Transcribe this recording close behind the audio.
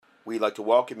We'd like to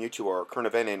welcome you to our current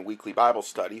event and weekly Bible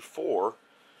study for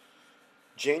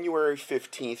January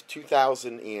 15th,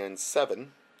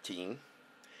 2017.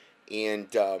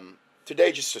 And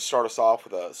today, just to start us off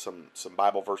with some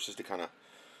Bible verses to kind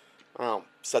of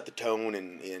set the tone.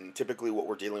 And typically what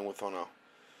we're dealing with on a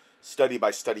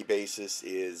study-by-study basis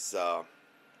is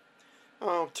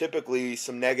typically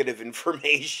some negative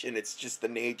information. It's just the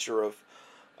nature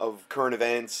of current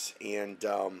events, and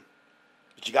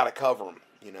but you got to cover them.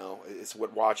 You know, it's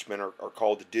what watchmen are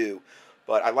called to do.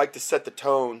 But I like to set the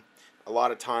tone a lot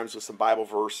of times with some Bible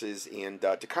verses and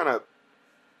to kind of,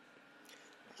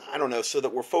 I don't know, so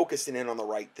that we're focusing in on the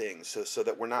right things, so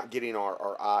that we're not getting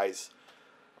our eyes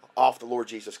off the Lord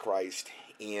Jesus Christ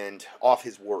and off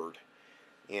His Word.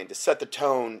 And to set the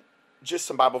tone, just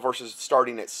some Bible verses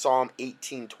starting at Psalm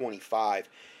 18:25.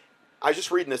 I was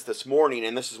just reading this morning,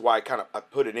 and this is why I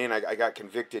put it in. I got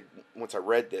convicted once I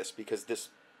read this, because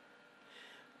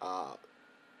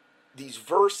these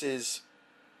verses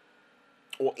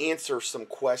will answer some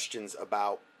questions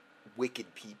about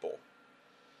wicked people,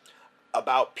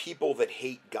 about people that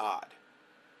hate God.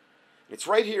 It's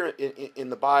right here in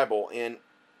the Bible, and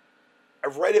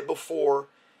I've read it before,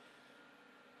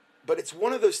 but it's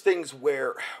one of those things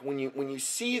where when you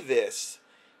see this,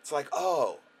 it's like,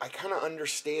 oh, I kind of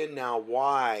understand now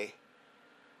why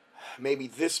maybe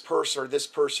this person or this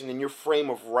person in your frame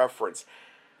of reference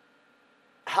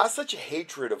has such a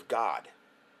hatred of God.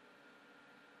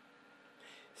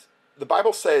 The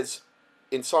Bible says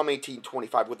in Psalm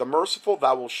 18:25, with the merciful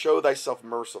thou wilt show thyself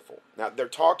merciful. Now he's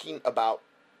talking about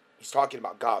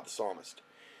God, the psalmist.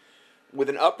 With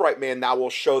an upright man thou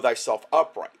wilt show thyself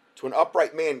upright. To an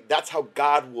upright man, that's how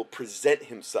God will present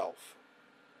himself.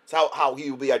 It's how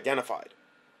he will be identified.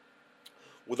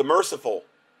 With the merciful,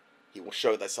 he will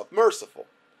show thyself merciful.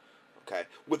 Okay.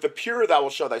 With the pure thou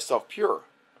wilt show thyself pure.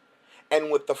 And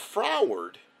with the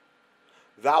froward,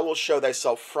 thou wilt show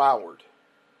thyself froward.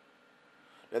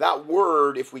 Now that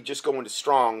word, if we just go into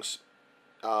Strong's,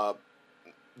 the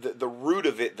root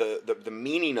of it, the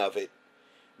meaning of it,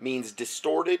 means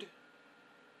distorted,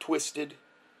 twisted,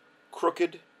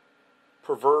 crooked,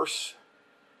 perverse,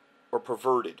 or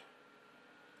perverted.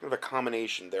 Kind of a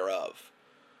combination thereof.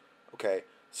 Okay,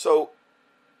 so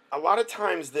a lot of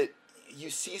times that you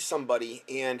see somebody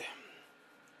and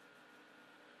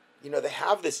they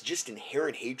have this just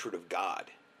inherent hatred of God.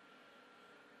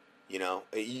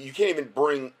 You can't even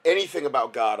bring anything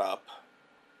about God up.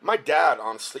 My dad,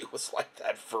 honestly, was like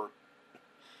that for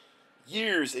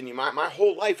years, and my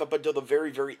whole life up until the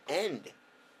very, very end,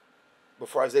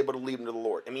 before I was able to lead him to the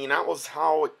Lord. I mean, that was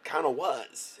how it kind of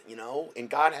was, and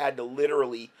God had to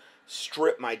literally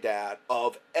strip my dad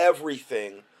of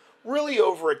everything, really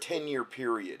over a 10-year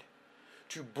period,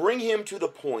 to bring him to the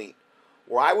point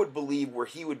where I would believe where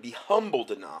he would be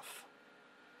humbled enough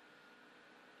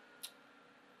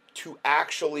to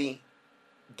actually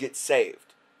get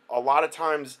saved. A lot of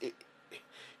times,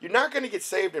 you're not going to get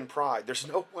saved in pride. There's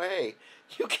no way.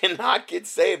 You cannot get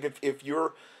saved if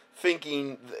you're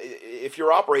thinking, if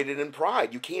you're operated in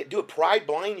pride. You can't do it. Pride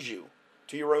blinds you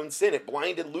to your own sin. It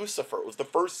blinded Lucifer. It was the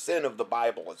first sin of the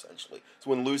Bible, essentially. It's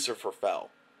when Lucifer fell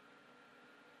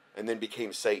and then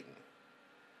became Satan.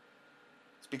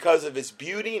 Because of his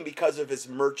beauty and because of his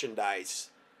merchandise,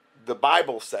 the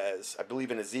Bible says, I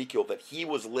believe in Ezekiel, that he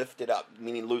was lifted up,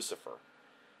 meaning Lucifer.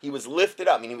 He was lifted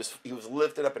up, meaning he was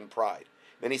lifted up in pride.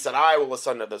 Then he said, I will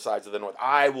ascend to the sides of the north.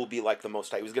 I will be like the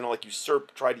Most High. He was going to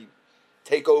usurp, try to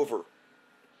take over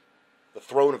the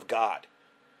throne of God.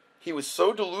 He was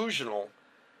so delusional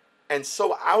and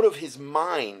so out of his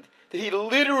mind that he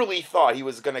literally thought he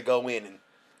was going to go in and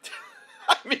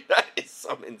I mean, that is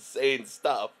some insane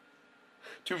stuff.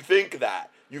 To think that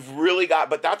you've really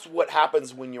but that's what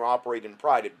happens when you operate in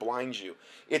pride. It blinds you.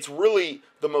 It's really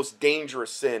the most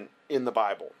dangerous sin in the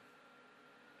Bible.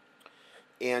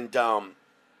 And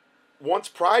once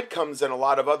pride comes in, a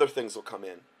lot of other things will come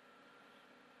in.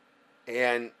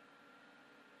 And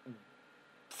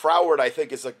froward, I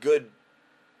think, is a good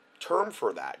term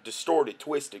for that. Distorted,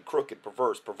 twisted, crooked,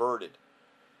 perverse, perverted.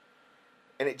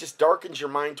 And it just darkens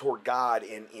your mind toward God,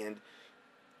 and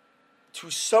to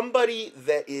somebody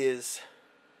that is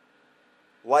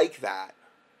like that,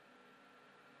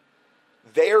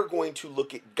 they are going to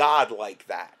look at God like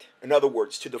that. In other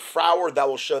words, to the froward thou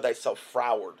wilt show thyself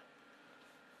froward.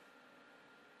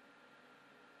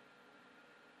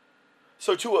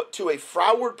 So to a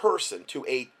froward person, to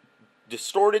a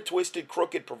distorted, twisted,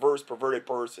 crooked, perverse, perverted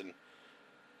person,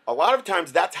 a lot of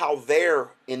times that's how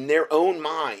they're in their own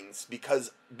minds,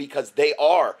 because they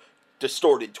are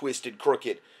distorted, twisted,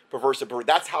 crooked, perverse, and perverted.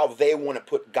 That's how they want to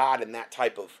put God in that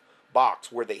type of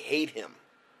box where they hate him.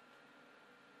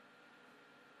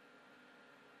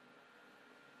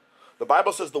 The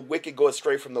Bible says the wicked go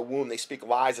astray from the womb. They speak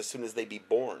lies as soon as they be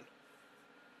born.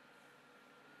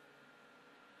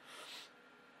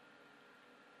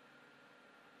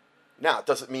 Now, it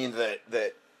doesn't mean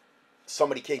that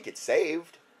somebody can't get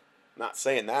saved. I'm not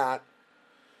saying that.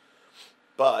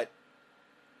 But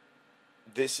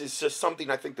this is just something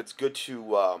I think that's good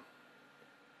to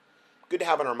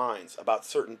have in our minds about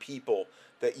certain people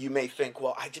that you may think,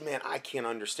 well, I can't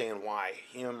understand why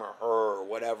him or her or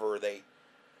whatever they.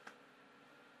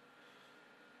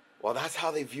 Well, that's how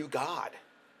they view God.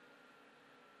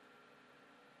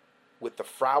 With the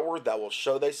froward that will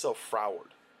show thyself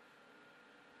froward.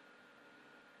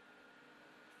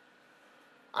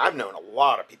 I've known a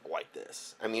lot of people like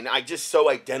this. I mean, I just so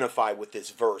identify with this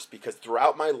verse because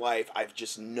throughout my life, I've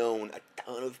just known a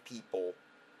ton of people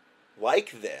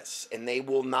like this, and they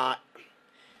will not.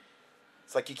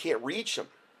 It's like you can't reach them.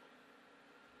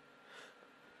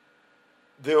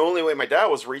 The only way my dad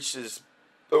was reached is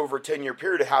over a 10-year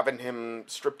period of having him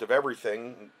stripped of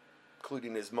everything,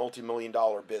 including his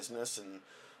multi-million-dollar business and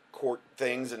court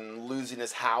things, and losing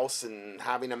his house and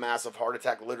having a massive heart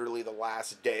attack literally the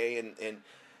last day, and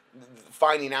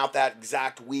finding out that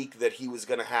exact week that he was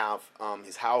going to have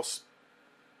his house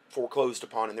foreclosed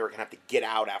upon, and they were going to have to get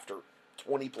out after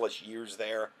 20 plus years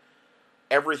there.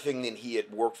 Everything that he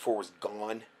had worked for was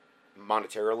gone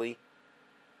monetarily.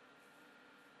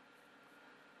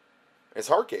 His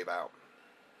heart gave out.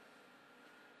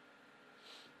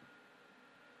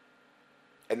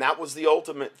 And that was the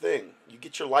ultimate thing. You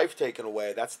get your life taken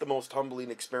away. That's the most humbling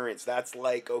experience. That's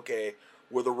like, okay,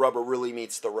 where the rubber really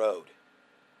meets the road.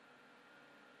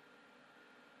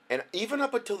 And even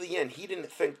up until the end, he didn't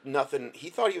think nothing. He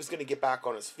thought he was going to get back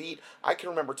on his feet. I can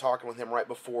remember talking with him right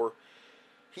before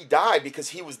he died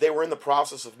because they were in the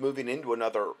process of moving into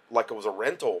another, like it was a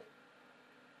rental,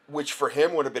 which for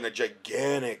him would have been a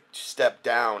gigantic step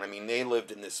down. I mean, they lived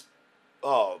in this,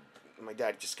 my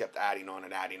dad just kept adding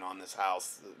on this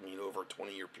house, I mean, over a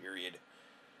 20-year period.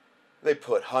 They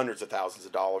put hundreds of thousands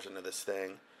of dollars into this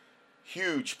thing.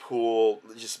 Huge pool,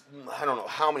 just, I don't know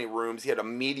how many rooms. He had a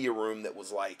media room that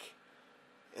was like,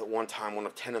 at one time, one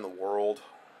of 10 in the world.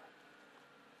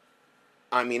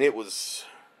 I mean, it was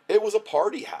a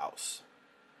party house.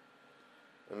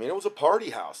 I mean, it was a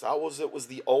party house. It was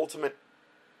the ultimate,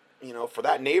 for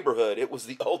that neighborhood, it was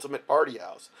the ultimate party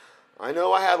house. I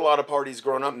know I had a lot of parties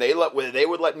growing up, and they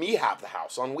would let me have the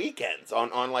house on weekends,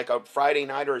 on like a Friday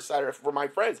night or a Saturday for my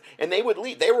friends, and they would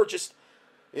leave. They were just,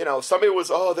 somebody was,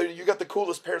 you got the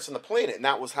coolest parents on the planet, and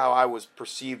that was how I was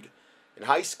perceived in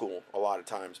high school a lot of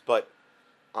times. But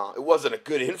it wasn't a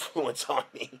good influence on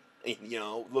me.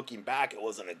 Looking back, it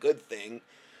wasn't a good thing.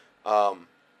 But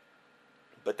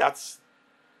that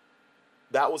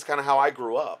was kind of how I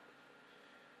grew up,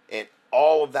 and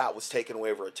all of that was taken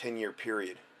away over a 10-year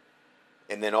period.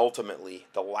 And then ultimately,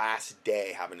 the last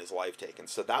day having his life taken.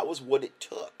 So that was what it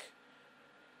took,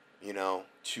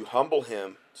 to humble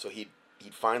him so he'd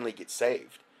finally get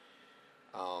saved.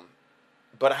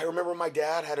 But I remember my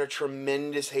dad had a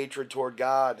tremendous hatred toward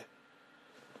God.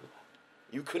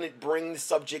 You couldn't bring the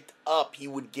subject up.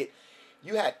 You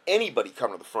had anybody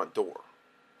come to the front door.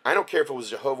 I don't care if it was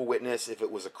a Jehovah's Witness, if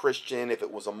it was a Christian, if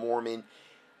it was a Mormon.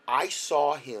 I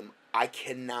saw him. I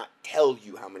cannot tell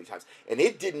you how many times. And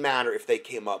it didn't matter if they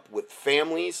came up with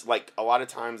families. Like, a lot of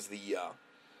times I don't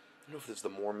know if it's the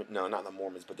Mormon. No, not the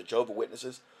Mormons, but the Jehovah's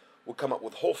Witnesses would come up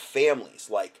with whole families.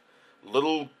 Like,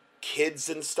 little kids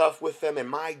and stuff with them. And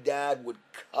my dad would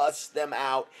cuss them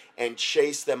out and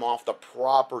chase them off the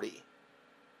property.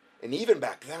 And even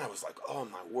back then, I was like, oh,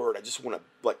 my word. I just want to,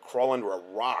 like, crawl under a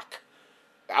rock.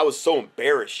 I was so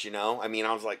embarrassed, I mean,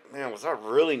 I was like, man, was that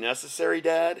really necessary,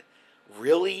 Dad?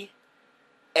 Really?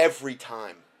 Every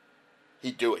time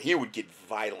he'd do it, he would get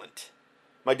violent.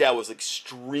 My dad was an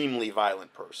extremely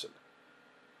violent person.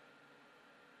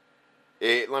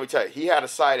 Let me tell you, he had a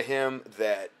side of him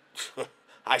that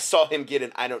I saw him get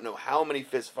in I don't know how many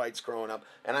fist fights growing up,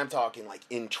 and I'm talking like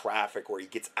in traffic where he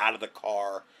gets out of the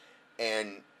car,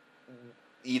 and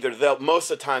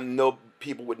most of the time, no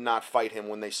people would not fight him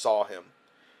when they saw him.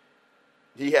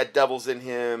 He had devils in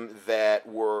him that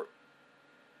were,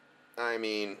 I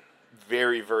mean,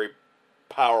 very, very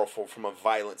powerful from a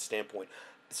violent standpoint.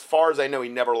 As far as I know, he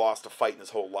never lost a fight in his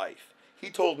whole life. He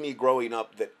told me growing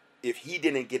up that if he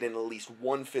didn't get in at least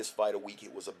one fist fight a week,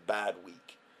 it was a bad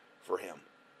week for him.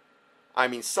 I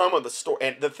mean, some of the story,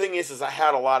 and the thing is I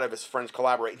had a lot of his friends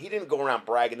collaborate, and he didn't go around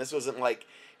bragging. This wasn't like,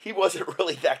 he wasn't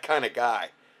really that kind of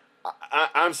guy.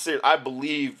 I'm serious. I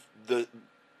believe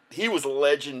he was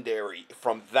legendary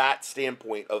from that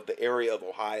standpoint of the area of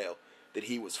Ohio that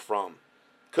he was from.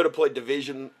 Could have played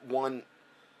Division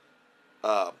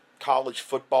I college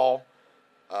football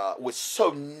was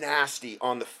so nasty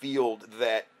on the field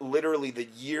that literally the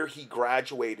year he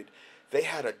graduated, they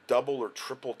had a double or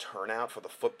triple turnout for the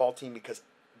football team because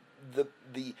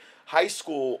the high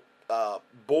school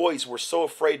boys were so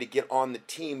afraid to get on the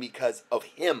team because of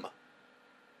him.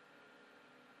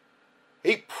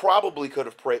 He probably could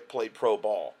have played pro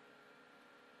ball.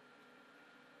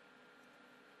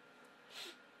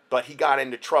 But he got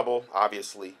into trouble,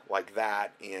 obviously, like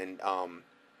that, and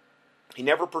he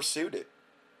never pursued it.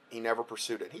 He never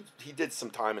pursued it. He did some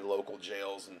time in local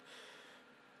jails, and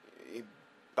he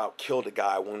about killed a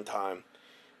guy one time.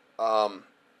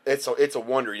 It's a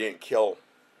wonder he didn't kill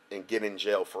and get in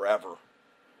jail forever,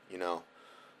 you know.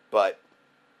 But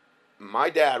my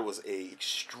dad was a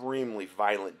extremely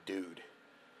violent dude.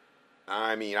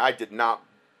 I mean, I did not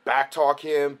backtalk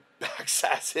him,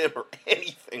 backsass him, or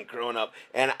anything growing up,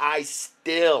 and I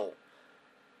still,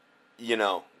 you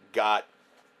know, got.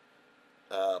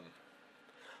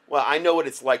 Well, I know what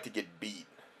it's like to get beat.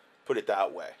 Put it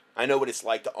that way. I know what it's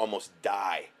like to almost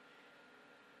die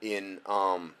in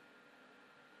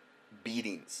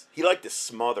beatings. He liked to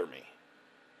smother me.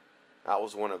 That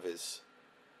was one of his.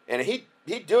 And he'd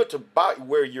do it to about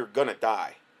where you're going to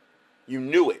die. You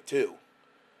knew it, too.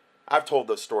 I've told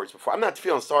those stories before. I'm not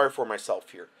feeling sorry for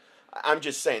myself here. I'm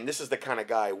just saying this is the kind of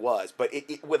guy I was. But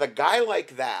with a guy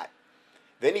like that,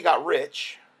 then he got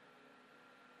rich.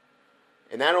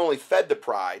 And that only fed the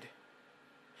pride.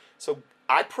 So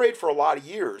I prayed for a lot of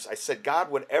years. I said, God,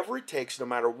 whatever it takes, no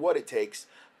matter what it takes,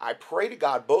 I pray to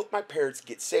God both my parents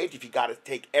get saved. If you got to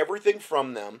take everything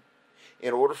from them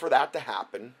in order for that to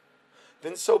happen,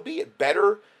 then so be it.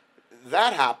 Better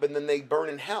that happen than they burn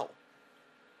in hell.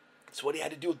 That's what he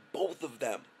had to do with both of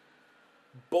them.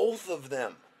 Both of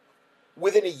them.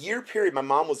 Within a year period, my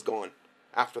mom was gone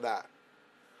after that.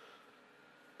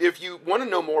 If you want to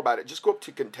know more about it, just go up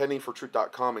to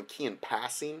contendingfortruth.com and key in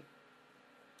passing,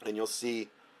 and you'll see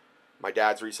my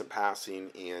dad's recent passing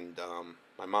and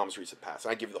my mom's recent passing.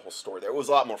 I give you the whole story there. It was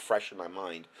a lot more fresh in my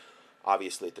mind,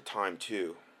 obviously, at the time,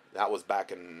 too. That was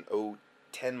back in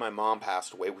 2010, my mom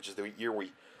passed away, which is the year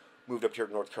we moved up here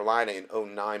to North Carolina. In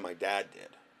 2009, my dad did.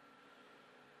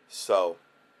 So,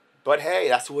 but hey,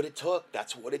 that's what it took.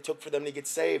 That's what it took for them to get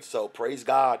saved. So, praise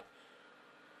God.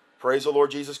 Praise the Lord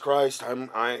Jesus Christ.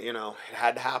 You know, it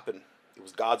had to happen. It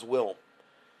was God's will.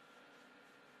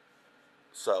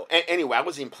 So, anyway, I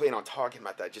wasn't even planning on talking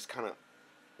about that. It just kind of,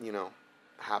 you know,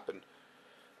 happened.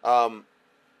 And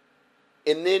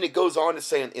then it goes on to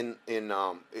say in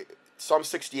Psalm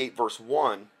 68, verse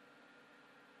 1,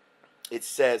 it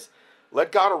says,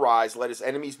 let God arise, let his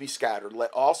enemies be scattered.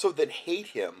 Let also that hate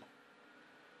him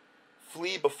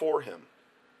flee before him.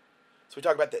 So we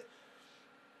talk about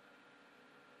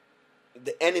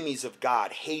the enemies of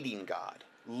God, hating God,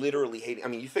 literally hating. I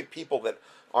mean, you think people that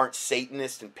aren't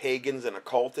Satanists and pagans and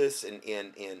occultists and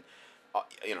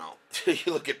you know,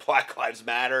 you look at Black Lives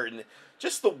Matter and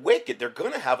just the wicked, they're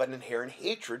going to have an inherent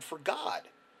hatred for God.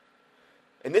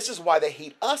 And this is why they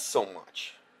hate us so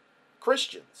much,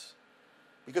 Christians,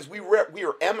 because we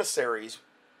are emissaries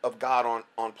of God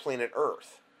on planet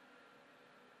Earth,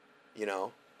 you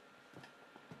know.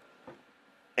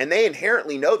 And they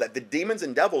inherently know that. The demons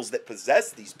and devils that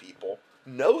possess these people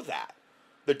know that.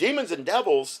 The demons and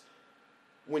devils,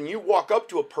 when you walk up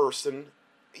to a person,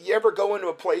 you ever go into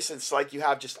a place and it's like you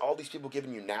have just all these people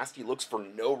giving you nasty looks for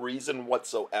no reason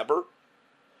whatsoever?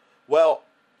 Well,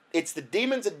 it's the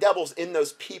demons and devils in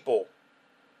those people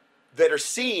that are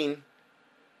seeing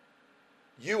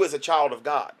you as a child of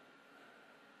God.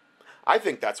 I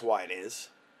think that's why it is.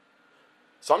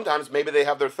 Sometimes maybe they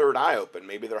have their third eye open.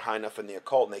 Maybe they're high enough in the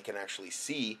occult and they can actually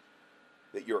see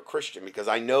that you're a Christian. Because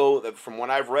I know that from what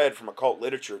I've read from occult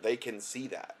literature, they can see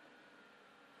that.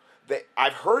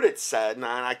 I've heard it said, and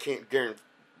I can't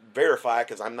verify it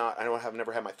because I've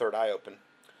never had my third eye open.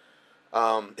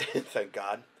 Thank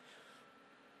God.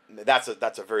 That's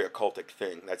a very occultic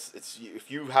thing.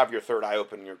 If you have your third eye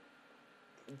open, you're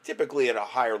typically at a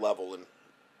higher level in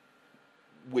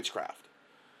witchcraft.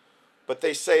 But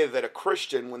they say that a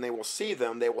Christian, when they will see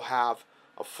them, they will have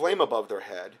a flame above their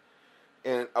head.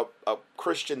 And a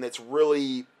Christian that's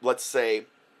really, let's say,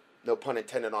 no pun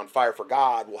intended, on fire for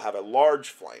God, will have a large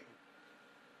flame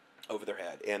over their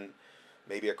head. And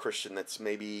maybe a Christian that's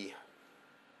maybe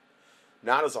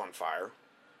not as on fire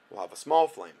will have a small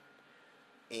flame.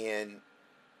 And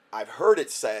I've heard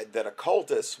it said that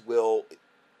occultists will,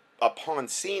 upon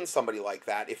seeing somebody like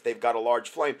that, if they've got a large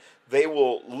flame, they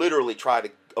will literally try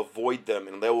to avoid them,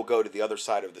 and they will go to the other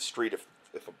side of the street if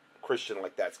a Christian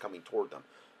like that's coming toward them.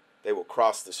 They will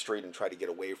cross the street and try to get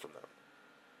away from them.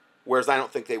 Whereas I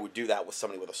don't think they would do that with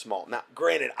somebody with a small. Now,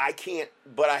 granted, I can't,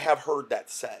 but I have heard that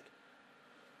said.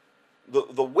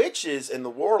 The witches and the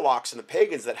warlocks and the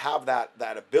pagans that have that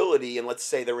ability, and let's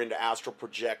say they're into astral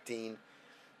projecting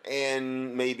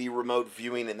and maybe remote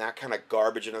viewing and that kind of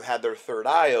garbage, and have had their third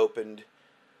eye opened,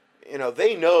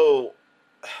 they know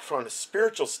from a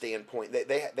spiritual standpoint,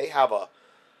 they have a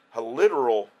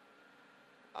literal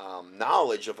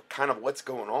knowledge of kind of what's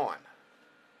going on.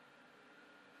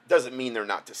 Doesn't mean they're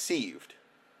not deceived.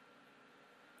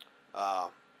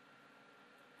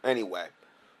 Anyway,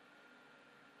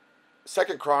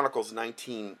 2 Chronicles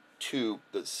 19:2,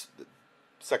 the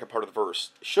second part of the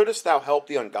verse. Shouldest thou help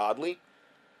the ungodly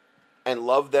and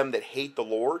love them that hate the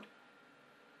Lord?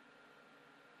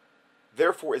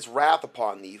 Therefore is wrath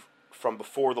upon thee from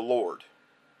before the Lord.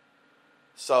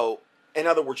 So, in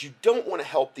other words, you don't want to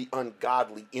help the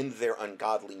ungodly in their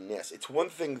ungodliness. It's one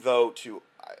thing, though, to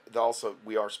also,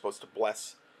 we are supposed to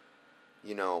bless,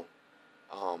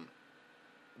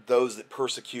 those that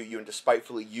persecute you and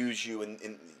despitefully use you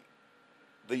in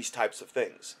these types of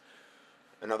things.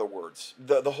 In other words,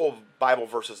 the whole Bible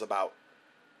verse is about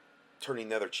turning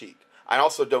the other cheek. I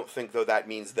also don't think, though, that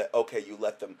means that, okay, you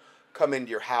let them come into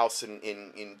your house and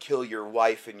kill your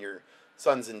wife and your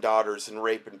sons and daughters and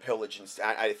rape and pillage. And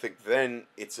I think then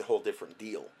it's a whole different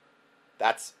deal.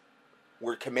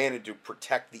 We're commanded to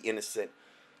protect the innocent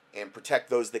and protect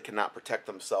those that cannot protect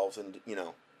themselves. And,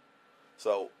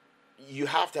 so you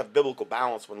have to have biblical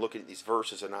balance when looking at these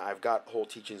verses. And I've got whole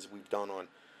teachings we've done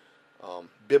on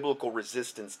biblical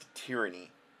resistance to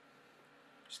tyranny.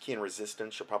 Just key in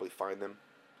resistance, you'll probably find them.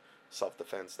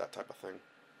 Self-defense, that type of thing.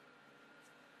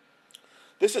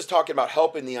 This is talking about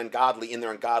helping the ungodly in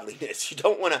their ungodliness. You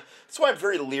don't want to. That's why I'm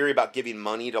very leery about giving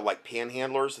money to like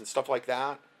panhandlers and stuff like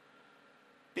that.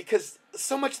 Because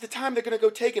so much of the time they're going to go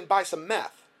take and buy some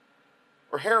meth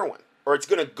or heroin, or it's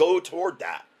going to go toward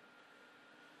that.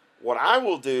 What I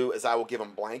will do is I will give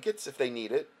them blankets if they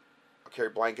need it. I'll carry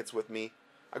blankets with me.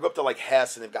 I go up to like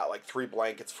Hess and they've got like 3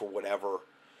 blankets for whatever.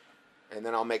 And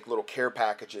then I'll make little care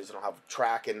packages and I'll have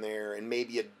track in there and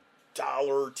maybe $1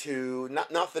 or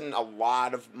 $2. Nothing, a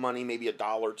lot of money, maybe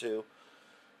 $1 or $2.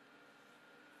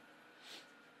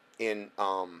 And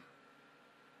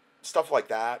stuff like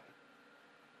that.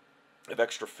 If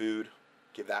extra food,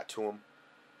 give that to them.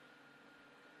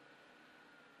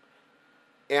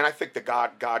 And I think that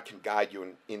God can guide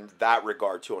you in that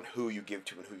regard too, on who you give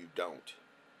to and who you don't.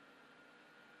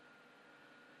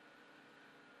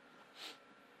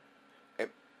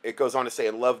 It goes on to say,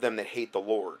 and love them that hate the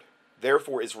Lord.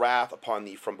 Therefore is wrath upon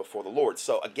thee from before the Lord.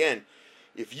 So again,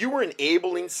 if you were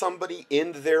enabling somebody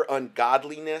in their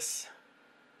ungodliness,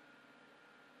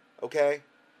 okay,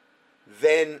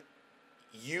 then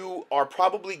you are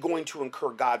probably going to incur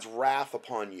God's wrath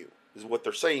upon you, is what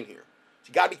they're saying here. So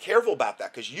you got to be careful about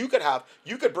that, because you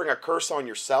could bring a curse on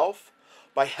yourself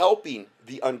by helping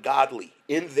the ungodly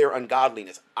in their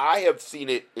ungodliness. I have seen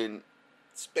it in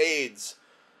spades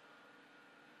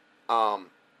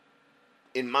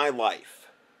in my life.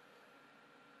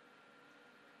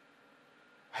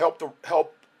 Help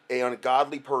a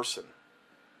ungodly person.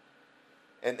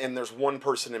 And there's one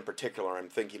person in particular I'm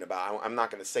thinking about. I'm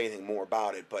not going to say anything more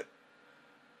about it, but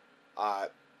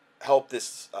help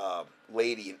this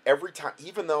lady. And every time,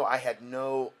 even though I had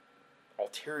no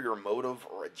ulterior motive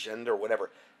or agenda or whatever,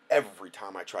 every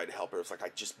time I tried to help her, it was like I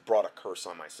just brought a curse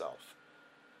on myself.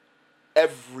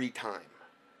 Every time.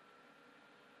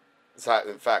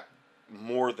 In fact,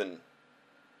 more than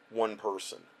one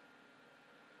person.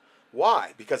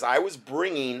 Why? Because I was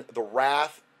bringing the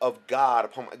wrath of God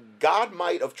upon God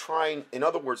might have trying. In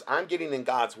other words, I'm getting in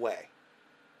God's way.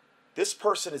 This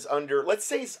person is under, let's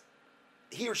say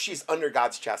he or she's under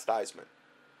God's chastisement.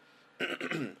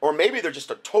 Or maybe they're just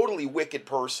a totally wicked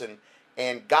person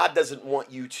and God doesn't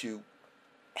want you to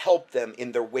help them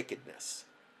in their wickedness.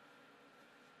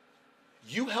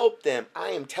 You help them, I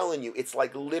am telling you, it's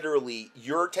like literally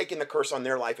you're taking the curse on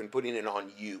their life and putting it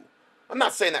on you. I'm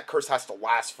not saying that curse has to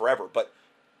last forever, but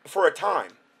for a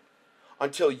time.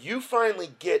 Until you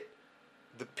finally get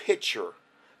the picture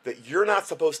that you're not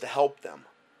supposed to help them.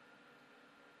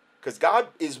 Because God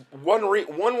is one way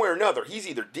or another. He's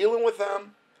either dealing with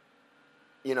them,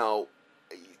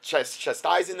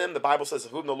 chastising them. The Bible says,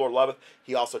 whom the Lord loveth,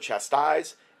 he also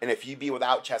chastise. And if you be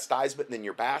without chastisement, then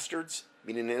you're bastards,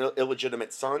 meaning an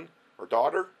illegitimate son or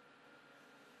daughter.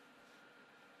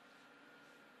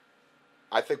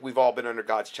 I think we've all been under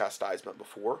God's chastisement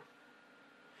before.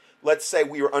 Let's say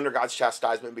we were under God's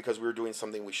chastisement because we were doing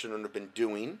something we shouldn't have been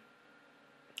doing.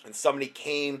 And somebody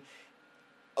came,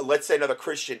 let's say another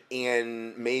Christian,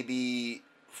 and maybe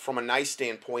from a nice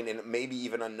standpoint and maybe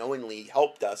even unknowingly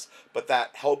helped us, but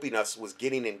that helping us was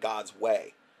getting in God's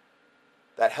way.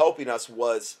 That helping us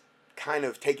was kind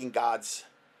of taking God's,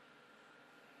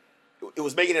 it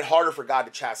was making it harder for God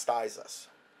to chastise us.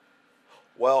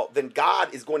 Well, then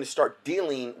God is going to start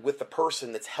dealing with the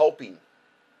person that's helping,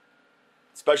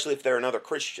 especially if they're another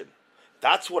Christian.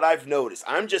 That's what I've noticed.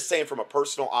 I'm just saying from a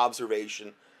personal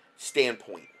observation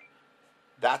standpoint.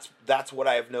 That's what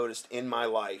I have noticed in my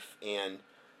life, and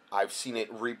I've seen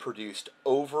it reproduced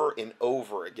over and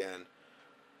over again,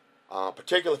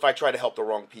 particularly if I try to help the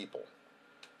wrong people.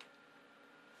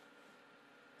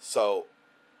 So,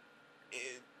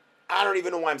 I don't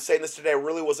even know why I'm saying this today. I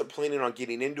really wasn't planning on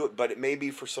getting into it, but it may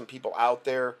be for some people out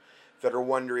there that are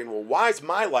wondering, well, why is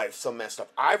my life so messed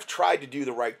up? I've tried to do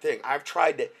the right thing. I've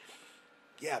tried to,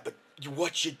 yeah, but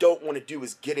what you don't want to do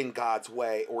is get in God's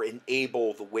way or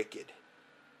enable the wicked.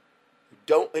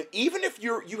 Don't, even if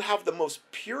you have the most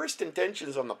purest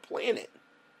intentions on the planet,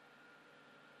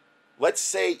 let's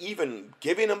say even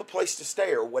giving them a place to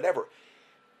stay or whatever,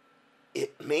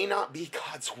 it may not be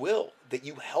God's will that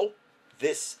you help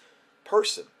this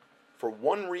person for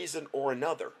one reason or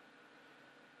another,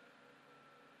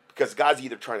 because God's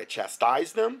either trying to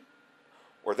chastise them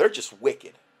or they're just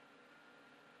wicked,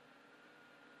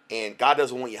 and God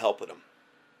doesn't want you helping them.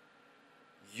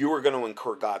 You are going to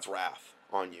incur God's wrath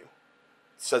on you.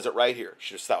 It says it right here.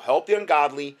 Shouldst thou help the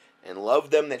ungodly and love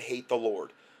them that hate the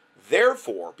Lord?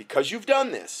 Therefore, because you've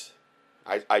done this,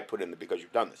 I put in the because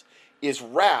you've done this, is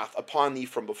wrath upon thee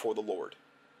from before the Lord.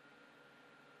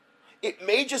 It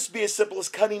may just be as simple as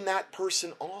cutting that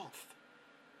person off,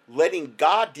 letting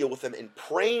God deal with them and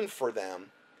praying for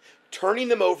them, turning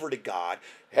them over to God.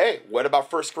 Hey, what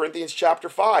about 1 Corinthians chapter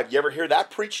 5? You ever hear that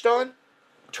preached on?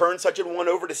 Turn such an one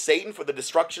over to Satan for the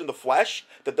destruction of the flesh,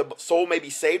 that the soul may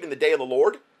be saved in the day of the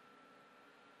Lord?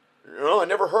 No, I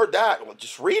never heard that. Well,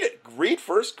 just read it. Read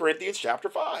 1 Corinthians chapter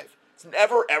 5. It's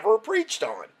never, ever preached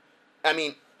on. I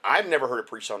mean, I've never heard it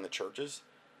preached on in the churches.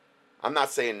 I'm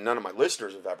not saying none of my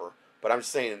listeners have ever, but I'm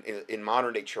just saying in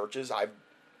modern day churches, I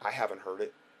haven't heard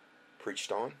it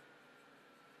preached on.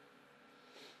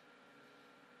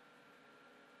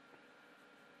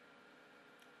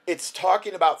 It's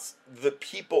talking about the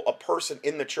people, a person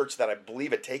in the church that I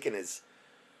believe had taken his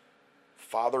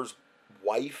father's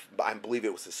wife, I believe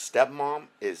it was his stepmom,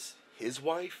 is his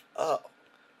wife. Oh,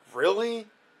 really?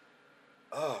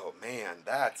 Oh, man,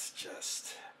 that's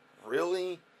just,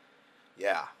 really?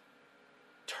 Yeah.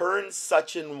 Turn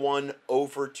such an one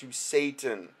over to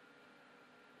Satan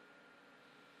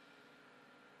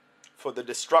for the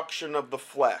destruction of the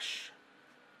flesh,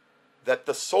 that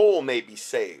the soul may be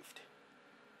saved.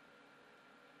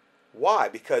 Why?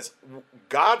 Because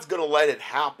God's going to let it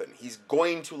happen. He's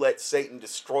going to let Satan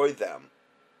destroy them.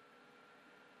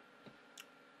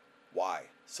 Why?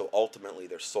 So ultimately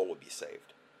their soul would be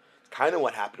saved. It's kind of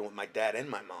what happened with my dad and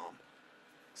my mom.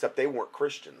 Except they weren't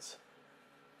Christians.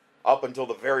 Up until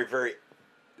the very, very,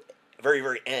 very,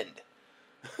 very end.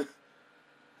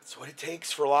 That's what it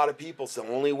takes for a lot of people. It's the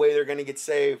only way they're going to get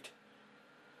saved.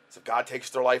 So God takes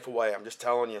their life away. I'm just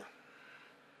telling you.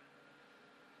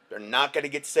 They're not going to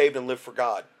get saved and live for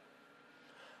God.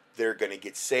 They're going to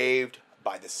get saved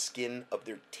by the skin of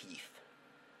their teeth.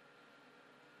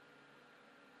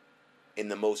 In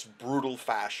the most brutal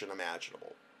fashion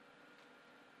imaginable.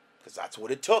 Because that's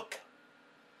what it took.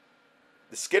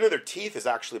 The skin of their teeth is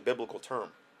actually a biblical term.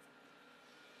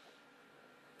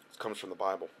 It comes from the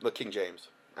Bible. The King James.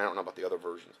 I don't know about the other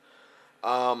versions.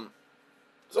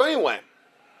 So anyway.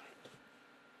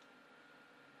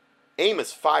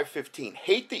 Amos 5:15,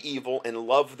 hate the evil and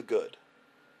love the good,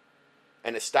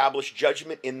 and establish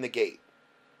judgment in the gate.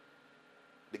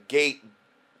 The gate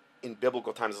in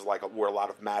biblical times is like where a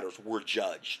lot of matters were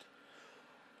judged.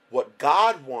 What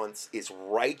God wants is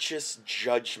righteous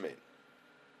judgment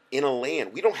in a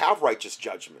land. We don't have righteous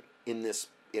judgment in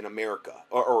America,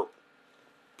 or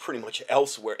pretty much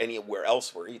elsewhere, anywhere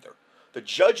elsewhere either. The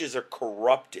judges are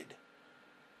corrupted.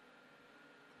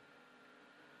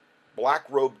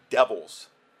 Black-robed devils,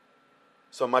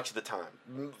 so much of the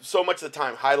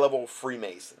time, high-level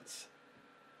Freemasons,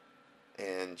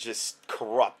 and just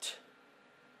corrupt.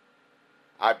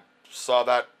 I saw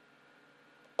that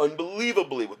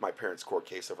unbelievably with my parents' court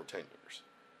case over 10 years.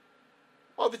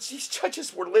 Oh, but these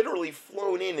judges were literally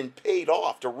flown in and paid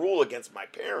off to rule against my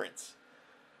parents.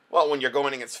 Well, when you're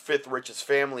going against fifth richest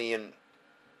family in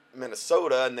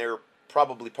Minnesota, and they're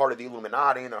probably part of the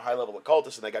Illuminati, and they're high-level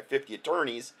occultists, and they got 50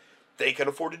 attorneys, they can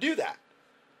afford to do that.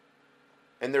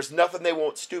 And there's nothing they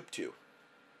won't stoop to. You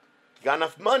got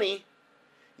enough money,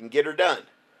 you can get her done.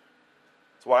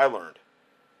 That's what I learned.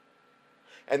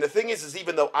 And the thing is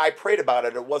even though I prayed about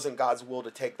it, it wasn't God's will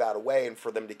to take that away and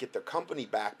for them to get their company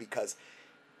back, because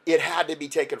it had to be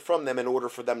taken from them in order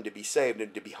for them to be saved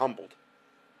and to be humbled.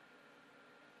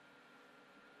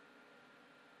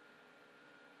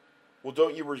 Well,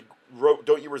 don't you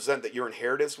resent that your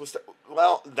inheritance was?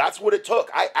 Well, that's what it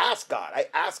took. I asked God.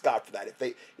 For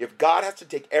that. If God has to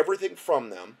take everything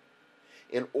from them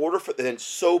in order for, then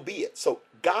so be it. So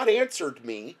God answered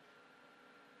me,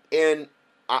 and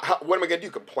what am I going to do?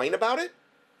 Complain about it?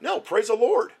 No. Praise the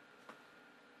Lord.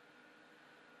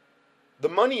 The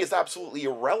money is absolutely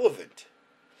irrelevant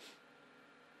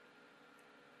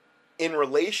in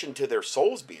relation to their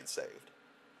souls being saved.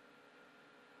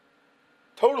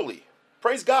 Totally.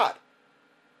 Praise God.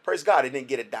 Praise God, I didn't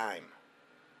get a dime.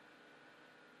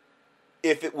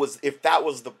 If that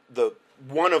was the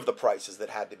one of the prices that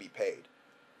had to be paid.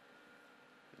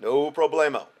 No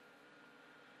problemo.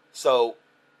 So,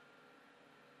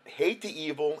 hate the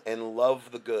evil and love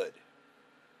the good.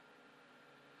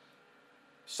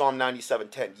 Psalm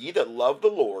 97:10. Ye that love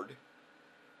the Lord,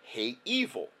 hate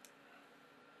evil.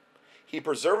 He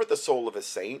preserveth the soul of his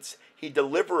saints. He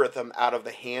delivereth them out of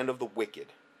the hand of the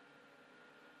wicked.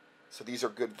 So these are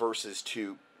good verses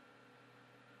to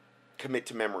commit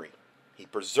to memory. He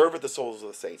preserveth the souls of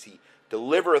the saints. He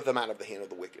delivereth them out of the hand of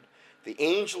the wicked. The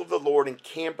angel of the Lord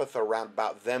encampeth around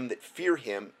about them that fear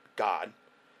him, God,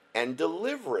 and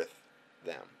delivereth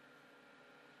them.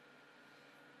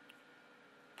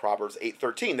 Proverbs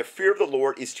 8:13. The fear of the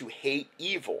Lord is to hate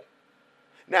evil.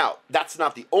 Now, that's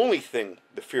not the only thing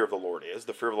the fear of the Lord is.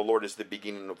 The fear of the Lord is the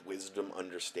beginning of wisdom,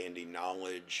 understanding,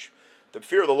 knowledge. The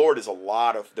fear of the Lord is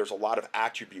there's a lot of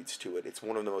attributes to it. It's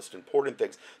one of the most important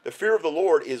things. The fear of the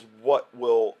Lord is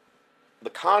the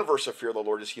converse of fear of the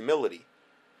Lord is humility.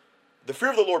 The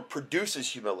fear of the Lord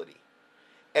produces humility.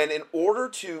 And in order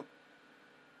to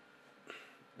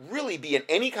really be in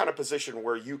any kind of position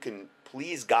where you can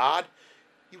please God,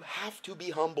 you have to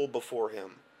be humble before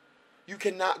him. You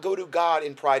cannot go to God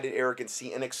in pride and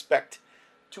arrogancy and expect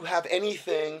to have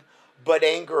anything but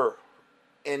anger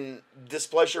and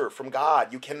displeasure from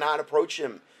God. You cannot approach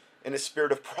him in a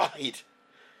spirit of pride.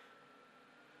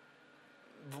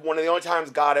 One of the only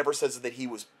times God ever says that he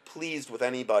was pleased with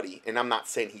anybody, and I'm not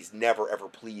saying he's never ever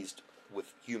pleased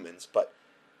with humans, but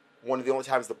one of the only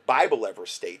times the Bible ever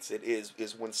states it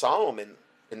is when Solomon,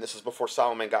 and this is before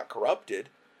Solomon got corrupted,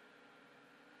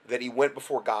 that he went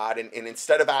before God, and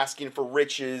instead of asking for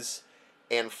riches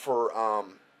and for a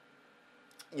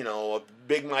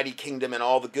big mighty kingdom and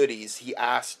all the goodies, he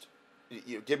asked,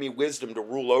 give me wisdom to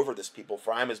rule over this people,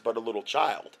 for I am as but a little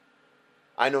child.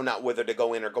 I know not whether to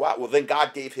go in or go out. Well, then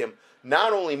God gave him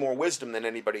not only more wisdom than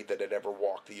anybody that had ever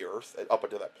walked the earth up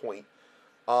until that point,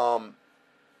 but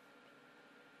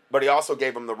he also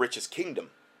gave him the richest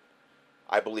kingdom,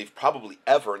 I believe, probably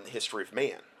ever in the history of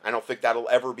man. I don't think that'll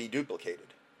ever be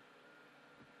duplicated.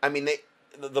 I mean,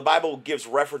 the Bible gives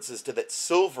references to that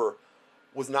silver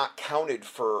was not counted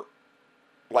for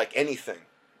like anything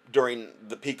during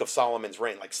the peak of Solomon's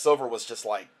reign. Like silver was just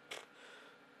like,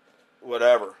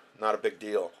 whatever, not a big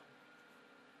deal.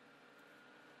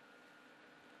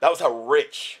 That was how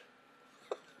rich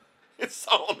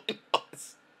Solomon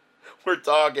was. We're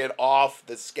talking off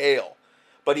the scale.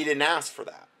 But he didn't ask for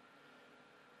that.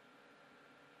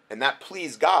 And that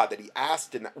pleased God that he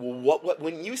asked in that. Well,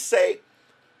 when you say,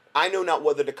 I know not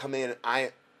whether to come in,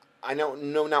 I know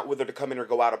not whether to come in or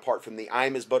go out apart from thee, I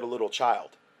am as but a little child.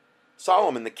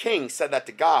 Solomon, the king, said that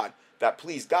to God. That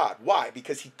pleased God. Why?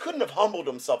 Because he couldn't have humbled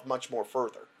himself much more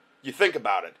further. You think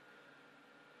about it.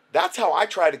 That's how I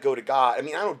try to go to God. I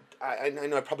mean, I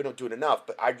know I probably don't do it enough,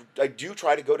 but I do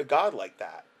try to go to God like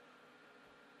that.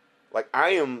 Like, I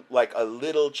am like a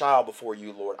little child before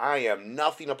you, Lord. I am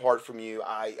nothing apart from you.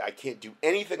 I can't do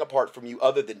anything apart from you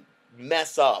other than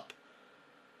mess up.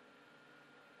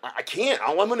 I can't.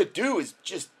 All I'm going to do is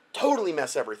just totally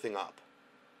mess everything up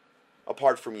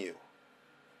apart from you.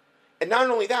 And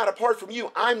not only that, apart from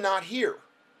you, I'm not here.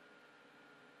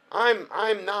 I'm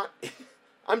not,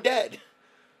 I'm dead.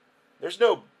 There's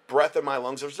no breath in my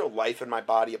lungs. There's no life in my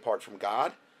body apart from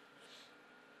God.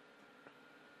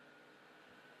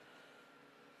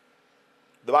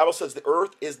 The Bible says the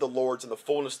earth is the Lord's and the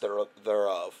fullness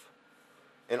thereof,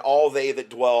 and all they that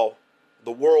dwell,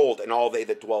 the world and all they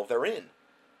that dwell therein.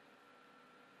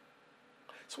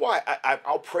 That's why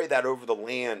I'll pray that over the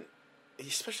land,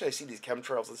 especially I see these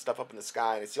chemtrails and stuff up in the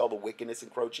sky, and I see all the wickedness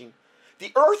encroaching.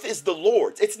 The earth is the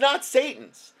Lord's. It's not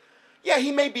Satan's. Yeah,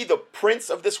 he may be the prince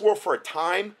of this world for a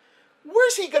time.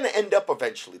 Where's he going to end up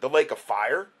eventually? The lake of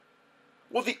fire?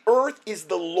 Well, the earth is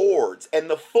the Lord's and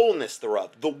the fullness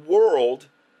thereof, the world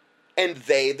and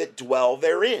they that dwell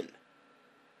therein.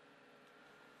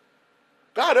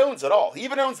 God owns it all. He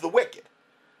even owns the wicked.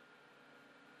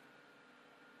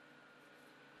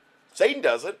 Satan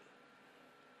doesn't.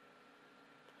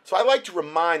 So I like to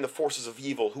remind the forces of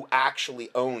evil who actually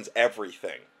owns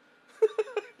everything.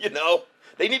 You know,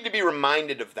 they need to be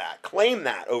reminded of that. Claim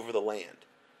that over the land.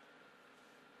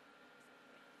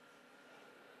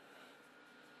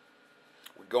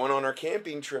 We're going on our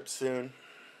camping trip soon.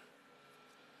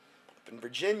 Up in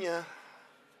Virginia.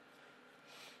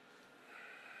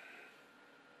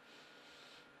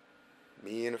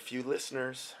 Me and a few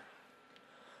listeners.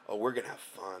 Oh, we're going to have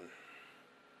fun.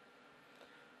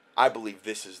 I believe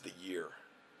this is the year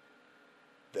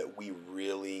that we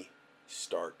really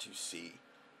start to see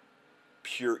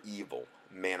pure evil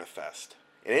manifest.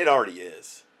 And it already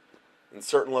is. In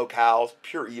certain locales,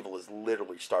 pure evil is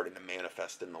literally starting to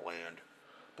manifest in the land.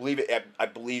 I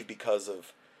believe because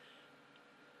of,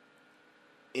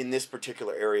 in this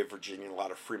particular area of Virginia, a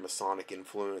lot of Freemasonic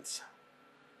influence.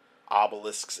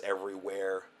 Obelisks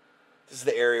everywhere. This is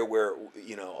the area where,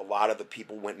 you know, a lot of the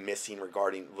people went missing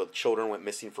the children went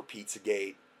missing for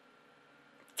Pizzagate.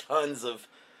 Tons of,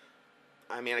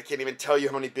 I can't even tell you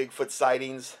how many Bigfoot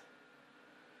sightings.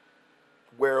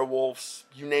 Werewolves,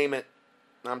 you name it.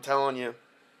 I'm telling you.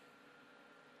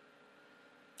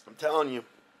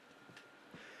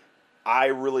 I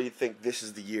really think this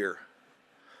is the year.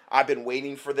 I've been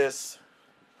waiting for this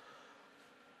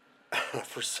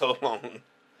for so long.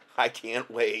 I can't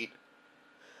wait.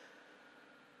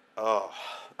 Oh,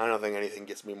 I don't think anything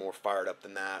gets me more fired up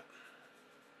than that.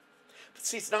 But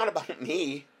see, it's not about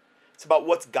me. It's about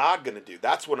what's God going to do.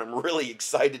 That's what I'm really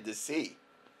excited to see.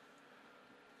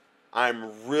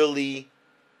 I'm really,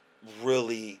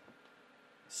 really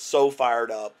so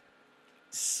fired up,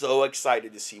 so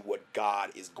excited to see what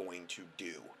God is going to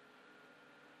do.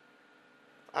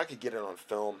 I could get it on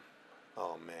film.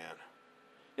 Oh, man.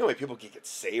 You know how many people can get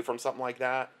saved from something like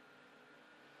that?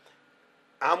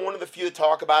 I'm one of the few that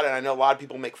talk about it, and I know a lot of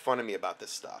people make fun of me about this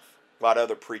stuff. A lot of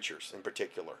other preachers in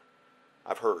particular.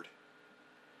 I've heard.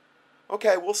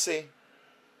 Okay, we'll see.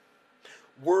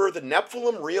 Were the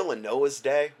Nephilim real in Noah's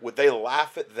day? Would they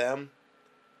laugh at them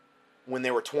when they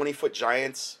were 20-foot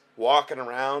giants walking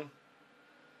around?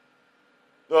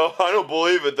 Oh, I don't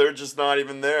believe it. They're just not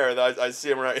even there. I see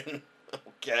them right.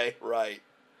 Okay, right.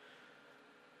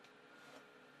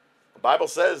 The Bible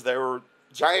says there were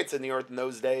giants in the earth in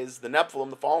those days. The Nephilim,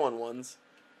 the fallen ones.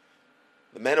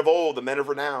 The men of old, the men of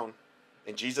renown.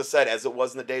 And Jesus said, as it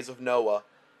was in the days of Noah,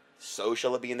 so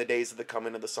shall it be in the days of the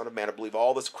coming of the Son of Man. I believe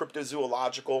all this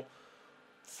cryptozoological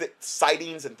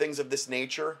sightings and things of this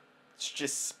nature, it's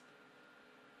just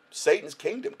Satan's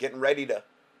kingdom getting ready to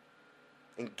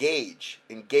engage.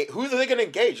 Who are they going to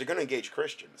engage? They're going to engage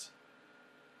Christians.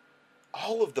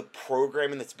 All of the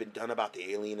programming that's been done about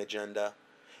the alien agenda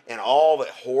and all the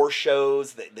horror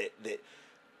shows that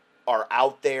are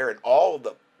out there and all of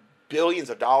the billions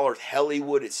of dollars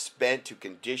Hollywood has spent to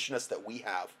condition us that we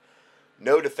have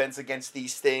no defense against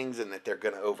these things and that they're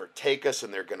going to overtake us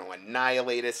and they're going to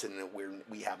annihilate us and that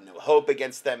we have no hope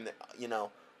against them. You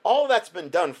know, all that's been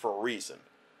done for a reason.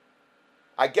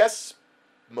 I guess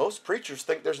most preachers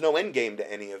think there's no end game to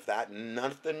any of that.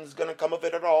 Nothing's going to come of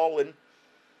it at all and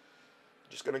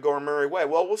just going to go our merry way.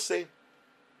 Well, we'll see.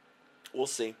 We'll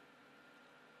see.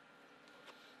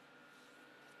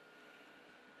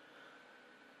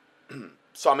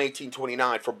 Psalm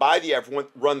 18:29. For by thee I've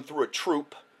run through a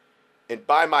troop, and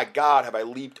by my God have I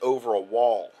leaped over a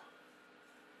wall.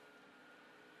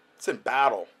 It's in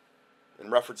battle,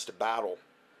 in reference to battle.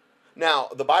 Now,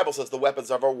 the Bible says the weapons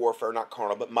of our warfare are not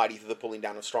carnal, but mighty through the pulling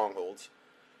down of strongholds.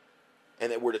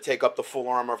 And that we're to take up the full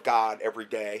armor of God every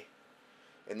day,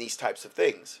 and these types of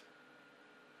things.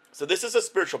 So this is a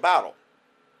spiritual battle.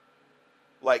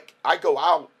 Like, I go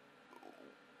out,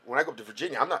 when I go up to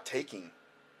Virginia, I'm not taking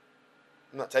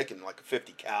like a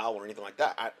 50 cal or anything like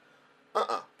that.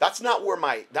 That's not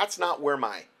where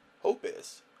my hope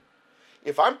is.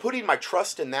 If I'm putting my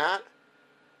trust in that,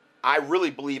 I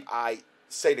really believe I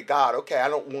say to God, okay, I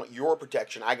don't want your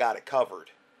protection. I got it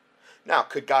covered. Now,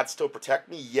 could God still protect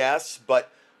me? Yes,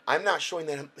 but I'm not showing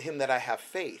him that I have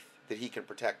faith that he can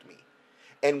protect me.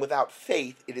 And without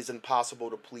faith, it is impossible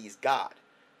to please God.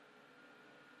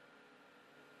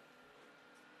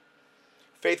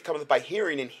 Faith cometh by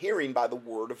hearing, and hearing by the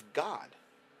word of God.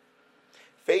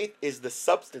 Faith is the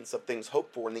substance of things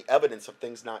hoped for and the evidence of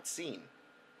things not seen.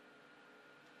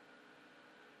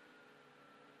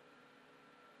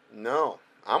 No,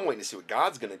 I'm waiting to see what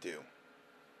God's going to do.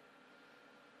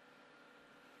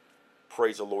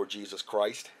 Praise the Lord Jesus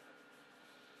Christ.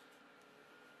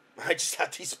 I just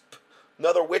had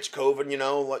another witch coven,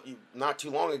 not too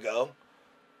long ago.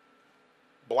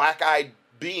 Black-eyed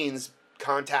beings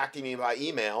contacting me by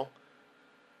email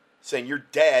saying, "You're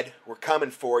dead. We're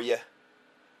coming for you.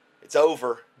 It's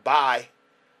over. Bye.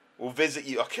 We'll visit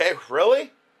you." Okay,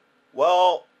 really?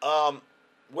 Well,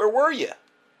 where were you?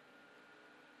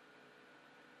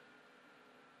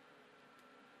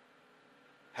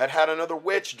 Had another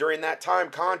witch during that time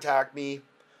contact me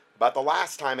about the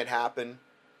last time it happened.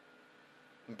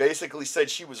 And basically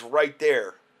said she was right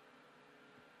there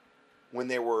when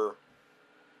they were,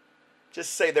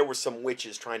 just say there were some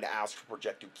witches trying to astral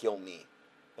project to kill me.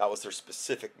 That was their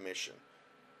specific mission.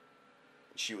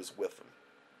 And she was with them.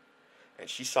 And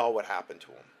she saw what happened to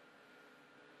them.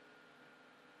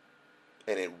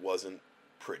 And it wasn't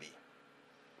pretty.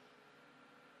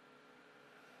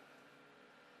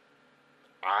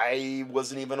 I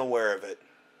wasn't even aware of it.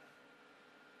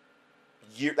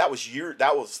 That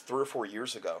was 3 or 4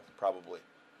 years ago, probably.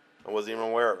 I wasn't even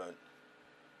aware of it.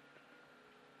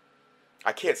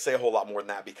 I can't say a whole lot more than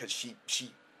that because she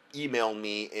emailed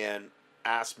me and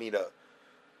asked me to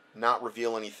not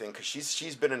reveal anything because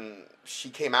she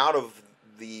came out of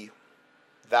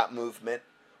that movement.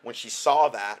 When she saw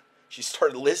that, she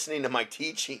started listening to my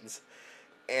teachings,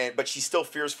 but she still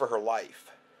fears for her life.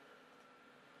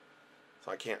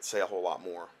 So I can't say a whole lot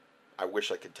more. I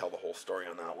wish I could tell the whole story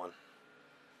on that one.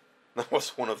 That was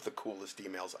one of the coolest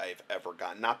emails I've ever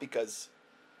gotten. Not because,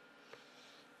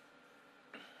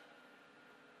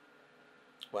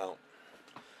 well,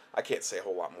 I can't say a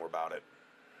whole lot more about it.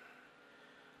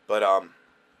 But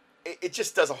it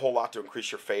just does a whole lot to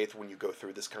increase your faith when you go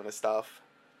through this kind of stuff.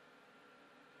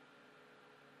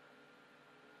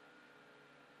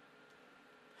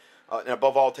 And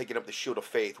above all, taking up the shield of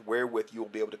faith, wherewith you will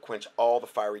be able to quench all the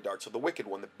fiery darts of the wicked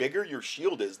one. The bigger your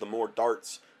shield is, the more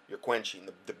darts you're quenching,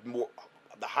 the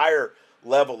higher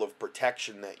level of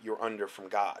protection that you're under from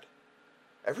God.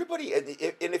 Everybody, and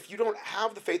if you don't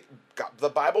have the faith, God, the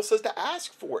Bible says to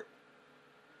ask for it.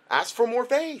 Ask for more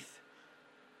faith.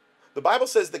 The Bible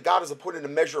says that God has appointed a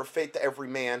measure of faith to every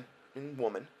man and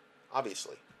woman,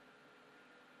 obviously.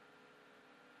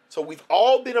 So we've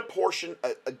all been apportioned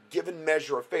a given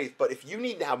measure of faith, but if you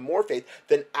need to have more faith,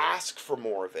 then ask for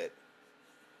more of it.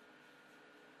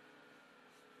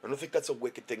 I don't think that's a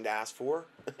wicked thing to ask for.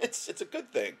 It's a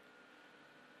good thing.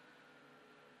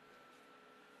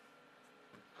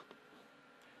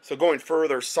 So going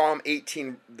further, Psalm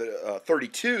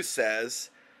 18:32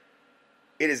 says,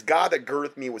 "It is God that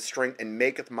girdeth me with strength and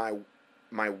maketh my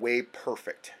way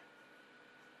perfect."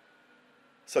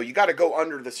 So you got to go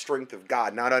under the strength of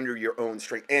God, not under your own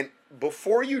strength. And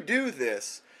before you do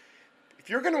this, if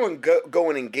you're going to go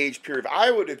and engage period,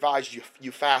 I would advise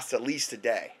you fast at least a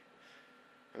day.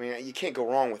 I mean, you can't go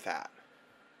wrong with that.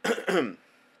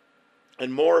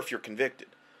 And more if you're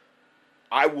convicted.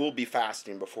 I will be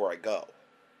fasting before I go.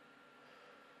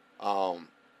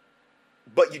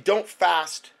 But you don't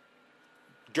fast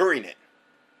during it,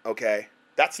 okay?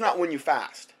 That's not when you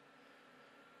fast.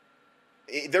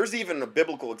 There's even a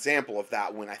biblical example of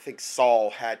that when I think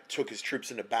Saul took his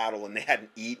troops into battle and they hadn't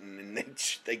eaten and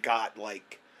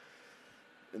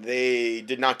they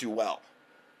did not do well.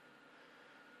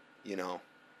 You know,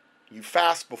 you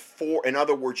fast before, in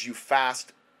other words, you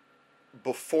fast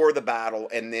before the battle,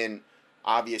 and then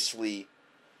obviously,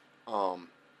 not,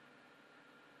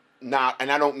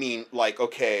 and I don't mean like,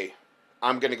 okay,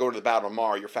 I'm going to go to the battle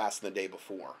tomorrow, you're fasting the day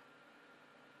before.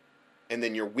 And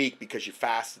then you're weak because you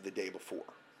fasted the day before.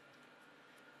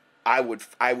 I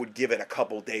would give it a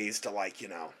couple days to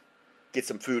get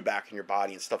some food back in your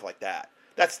body and stuff like that.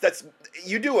 That's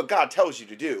you do what God tells you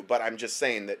to do, but I'm just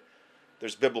saying that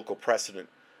there's biblical precedent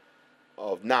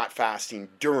of not fasting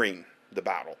during the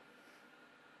battle.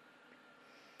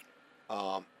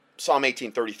 Psalm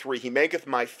 18:33, "He maketh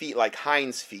my feet like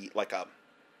hinds' feet, like the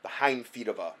hind feet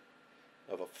of a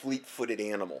fleet-footed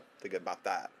animal." Think about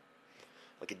that.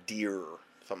 Like a deer or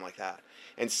something like that.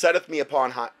 "And setteth me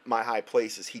upon my high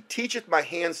places. He teacheth my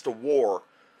hands to war,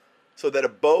 so that a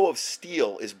bow of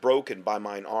steel is broken by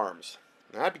mine arms."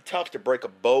 Now, that'd be tough to break a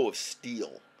bow of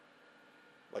steel.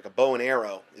 Like a bow and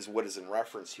arrow is what is in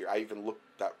reference here. I even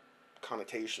looked that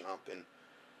connotation up, and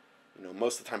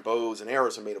most of the time bows and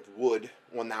arrows are made of wood.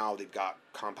 Well, now they've got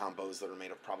compound bows that are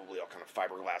made of probably all kind of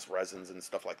fiberglass resins and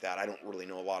stuff like that. I don't really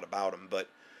know a lot about them, but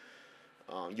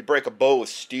you break a bow of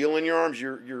steel in your arms,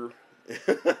 you're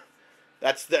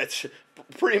that's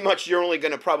pretty much, you're only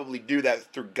going to probably do that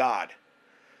through God,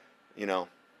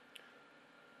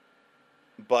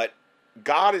 But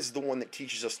God is the one that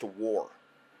teaches us to war.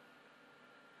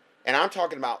 And I'm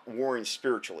talking about warring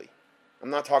spiritually. I'm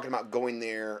not talking about going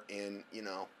there and,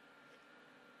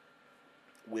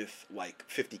 with like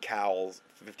 50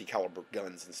 caliber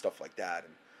guns and stuff like that,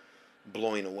 and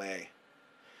blowing away.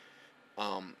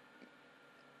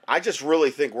 I just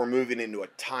really think we're moving into a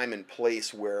time and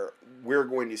place where we're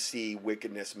going to see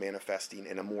wickedness manifesting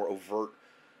in a more overt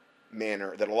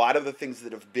manner, that a lot of the things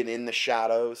that have been in the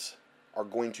shadows are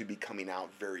going to be coming out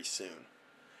very soon.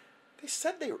 They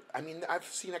said I've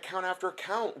seen account after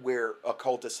account where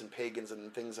occultists and pagans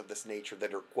and things of this nature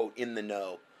that are, quote, in the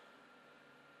know,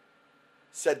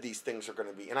 said these things are going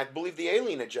to be. And I believe the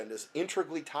alien agenda is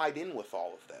integrally tied in with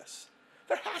all of this.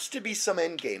 There has to be some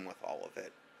end game with all of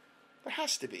it. There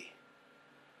has to be.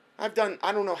 I've done,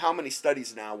 I don't know how many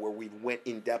studies now where we went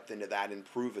in depth into that and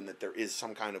proven that there is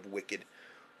some kind of wicked.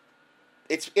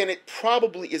 And it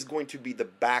probably is going to be the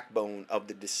backbone of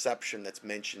the deception that's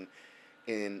mentioned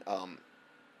in,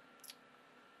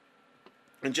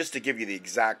 and just to give you the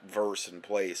exact verse and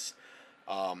place,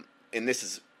 and this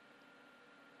is,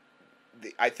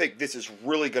 I think this is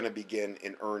really going to begin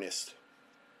in earnest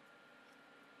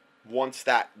once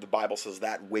that the Bible says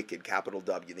that wicked, capital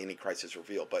W, the Antichrist is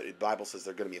revealed. But the Bible says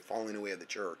they're going to be a falling away of the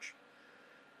church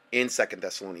in 2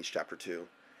 Thessalonians chapter 2,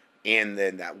 and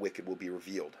then that wicked will be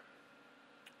revealed.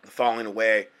 The falling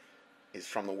away is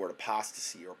from the word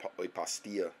apostasy or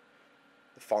apostia,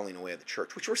 the falling away of the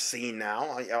church, which we're seeing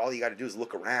now. All you got to do is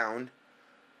look around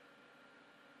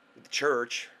the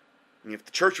church. I mean, if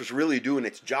the church was really doing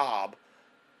its job,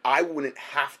 I wouldn't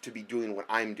have to be doing what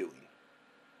I'm doing.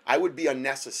 I would be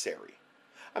unnecessary.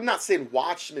 I'm not saying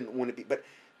watchmen wouldn't be, but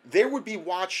there would be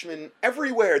watchmen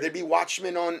everywhere. There'd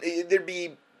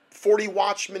be 40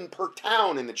 watchmen per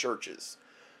town in the churches,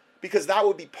 because that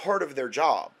would be part of their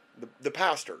job, the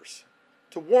pastors,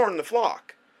 to warn the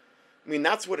flock. I mean,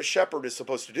 that's what a shepherd is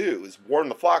supposed to do, is warn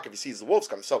the flock if he sees the wolves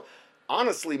coming. So,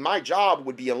 honestly, my job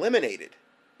would be eliminated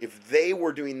if they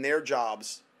were doing their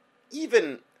jobs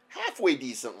even halfway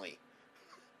decently,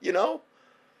 you know?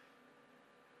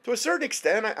 To a certain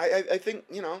extent, I think,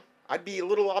 I'd be a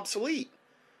little obsolete,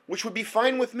 which would be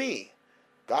fine with me.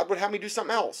 God would have me do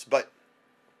something else. But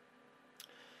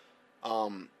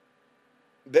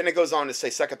then it goes on to say,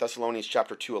 2 Thessalonians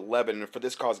chapter 2:11, and for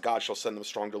this cause God shall send them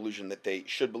strong delusion, that they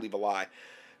should believe a lie,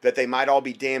 that they might all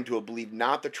be damned who have believed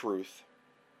not the truth,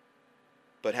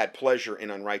 but had pleasure in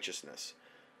unrighteousness.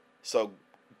 So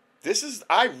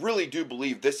I really do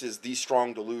believe this is the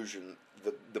strong delusion,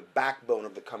 the backbone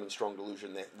of the coming strong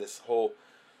delusion, this whole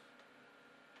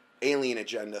alien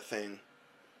agenda thing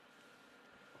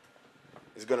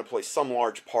is going to play some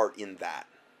large part in that.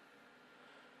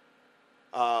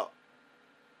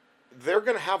 They're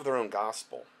going to have their own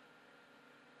gospel.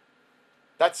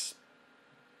 That's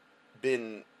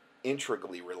been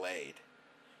integrally relayed.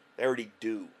 They already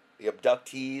do. The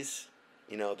abductees,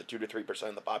 the 2 to 3%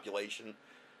 of the population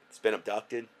that's been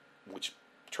abducted, which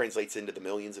translates into the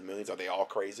millions and millions. Are they all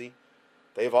crazy?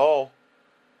 They've all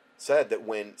said that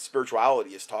when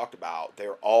spirituality is talked about,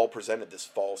 they're all presented this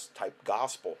false type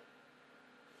gospel,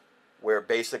 where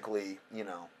basically,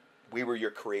 we were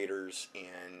your creators,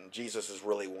 and Jesus is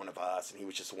really one of us, and he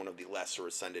was just one of the lesser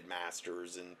ascended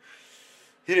masters, and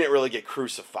he didn't really get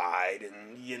crucified,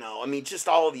 and, just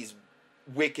all of these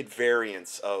wicked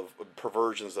variants of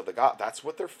perversions of the God. That's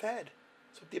what they're fed.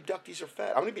 That's what the abductees are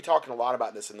fed. I'm going to be talking a lot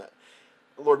about this in the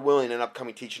Lord willing, an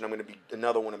upcoming teaching. I'm going to be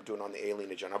another one I'm doing on the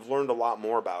alien agenda. I've learned a lot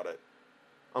more about it.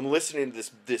 I'm listening to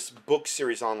this book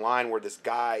series online where this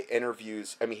guy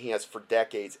interviews, he has for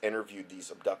decades interviewed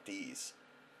these abductees.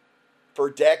 For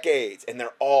decades, and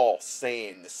they're all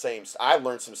saying the same. I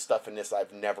learned some stuff in this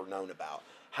I've never known about.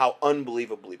 How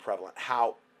unbelievably prevalent,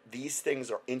 how these things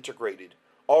are integrated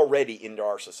already into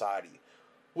our society.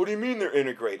 What do you mean they're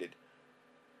integrated?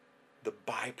 The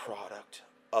byproduct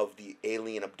of the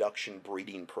alien abduction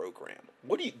breeding program.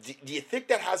 Do you think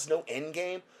that has no end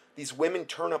game? These women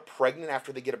turn up pregnant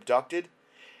after they get abducted,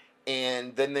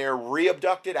 and then they're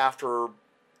re-abducted after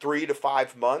 3 to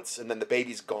 5 months, and then the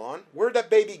baby's gone. Where'd that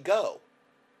baby go?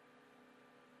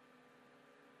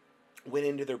 Went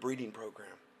into their breeding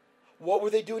program. What were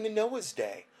they doing in Noah's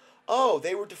day? Oh,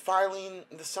 they were defiling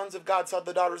the sons of God, saw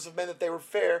the daughters of men that they were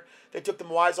fair. They took them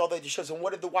wives, all they chose. And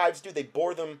what did the wives do? They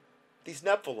bore them these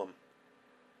Nephilim,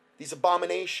 these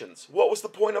abominations. What was the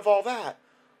point of all that?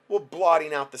 Well,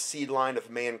 blotting out the seed line of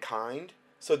mankind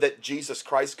so that Jesus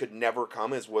Christ could never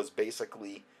come, as was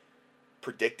basically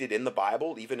predicted in the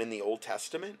Bible, even in the Old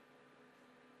Testament.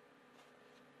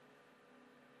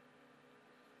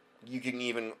 You can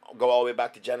even go all the way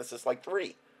back to Genesis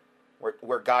 3,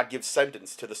 where God gives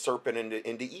sentence to the serpent and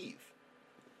to Eve.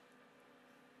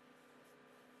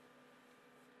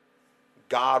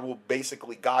 The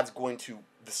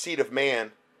seed of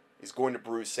man is going to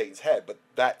bruise Satan's head, but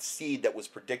that seed that was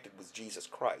predicted was Jesus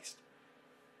Christ.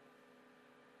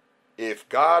 If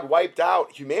God wiped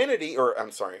out humanity, or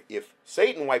I'm sorry, if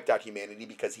Satan wiped out humanity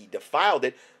because he defiled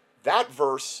it, that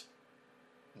verse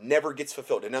never gets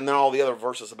fulfilled. And then all the other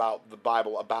verses about the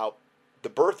Bible, about the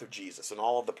birth of Jesus and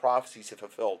all of the prophecies he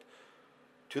fulfilled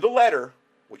to the letter,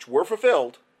 which were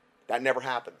fulfilled, that never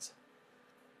happens.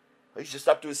 He's just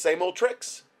up to his same old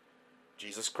tricks.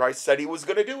 Jesus Christ said he was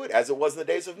going to do it, as it was in the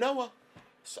days of Noah.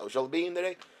 So shall it be in the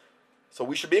day. So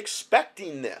we should be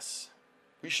expecting this.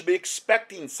 We should be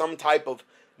expecting some type of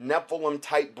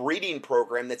Nephilim-type breeding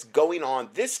program that's going on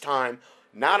this time,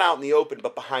 not out in the open,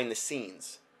 but behind the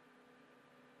scenes.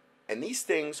 And these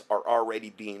things are already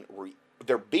being,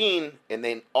 and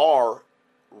then are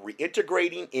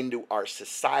reintegrating into our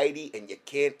society, and you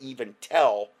can't even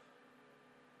tell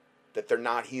that they're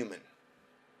not human.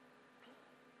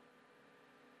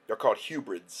 They're called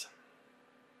hybrids.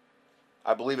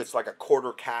 I believe it's like a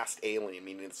quarter caste alien,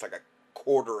 meaning it's like a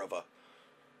quarter of a...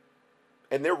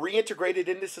 And they're reintegrated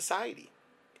into society.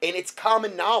 And it's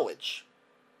common knowledge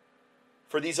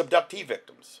for these abductee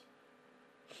victims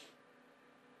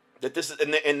that this is,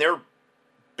 and they're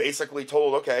basically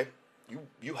told, okay,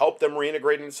 you help them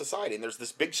reintegrate into society. And there's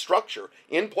this big structure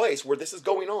in place where this is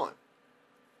going on.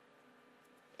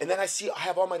 And then I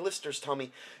have all my listeners tell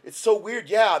me, it's so weird.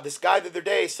 Yeah, this guy the other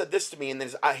day said this to me, and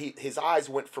then his eyes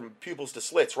went from pupils to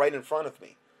slits right in front of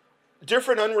me.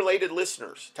 Different unrelated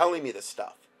listeners telling me this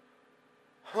stuff.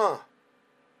 Huh.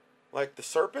 Like the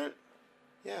serpent?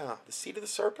 Yeah. The seed of the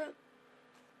serpent?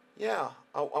 Yeah.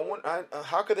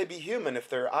 How could they be human if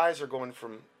their eyes are going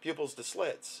from pupils to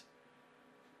slits?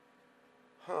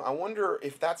 Huh. I wonder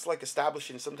if that's like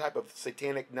establishing some type of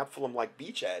satanic Nephilim-like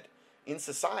beachhead in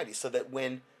society, so that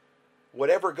when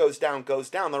whatever goes down,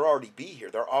 they'll already be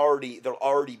here. They'll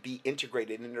already be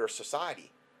integrated into our society.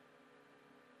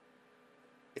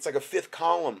 It's like a fifth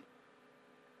column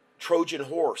Trojan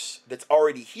horse that's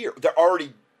already here.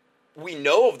 We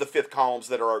know of the fifth columns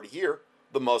that are already here,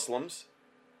 the Muslims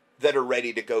that are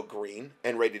ready to go green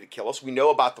and ready to kill us. We know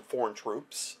about the foreign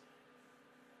troops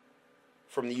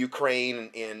from the Ukraine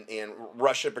and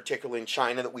Russia, particularly in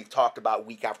China, that we've talked about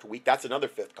week after week. That's another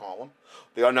fifth column.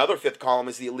 Another fifth column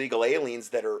is the illegal aliens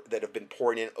that have been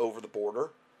pouring in over the border,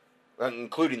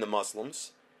 including the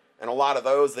Muslims. And a lot of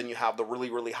those, then you have the really,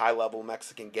 really high-level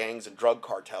Mexican gangs and drug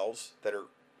cartels that are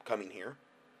coming here.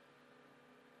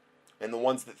 And the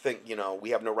ones that think,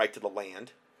 we have no right to the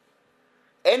land.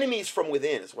 Enemies from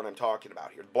within is what I'm talking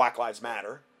about here. Black Lives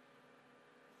Matter.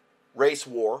 Race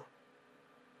war.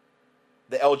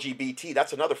 The LGBT,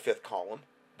 that's another fifth column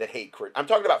that hate Christians. I'm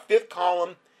talking about fifth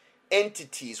column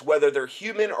entities, whether they're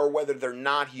human or whether they're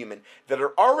not human, that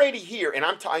are already here. And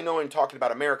I know I'm talking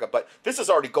about America, but this is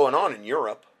already going on in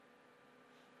Europe.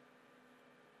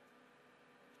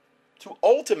 To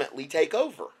ultimately take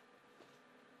over.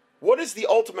 What is the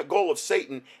ultimate goal of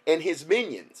Satan and his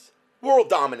minions? World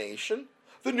domination,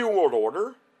 the New World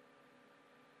Order.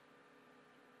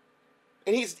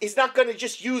 And he's not going to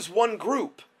just use one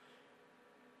group.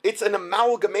 It's an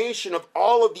amalgamation of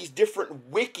all of these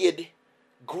different wicked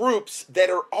groups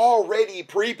that are already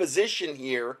pre-positioned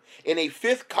here in a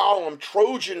fifth column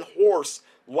Trojan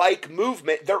horse-like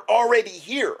movement. They're already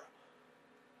here,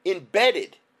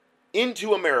 embedded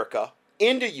into America,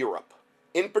 into Europe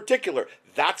in particular.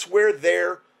 That's where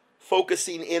they're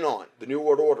focusing in on, the New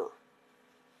World Order.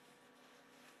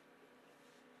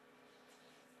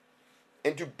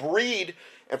 And to breed,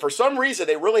 and for some reason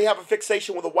they really have a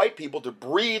fixation with the white people to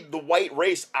breed the white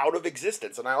race out of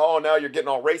existence. And now you're getting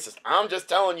all racist. I'm just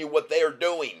telling you what they're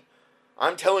doing.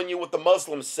 I'm telling you what the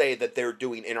Muslims say that they're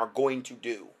doing and are going to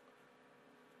do.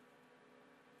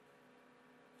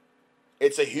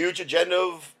 It's a huge agenda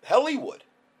of Hollywood.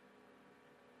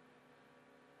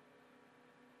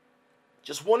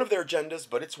 Just one of their agendas,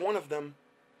 but it's one of them.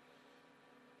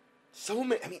 So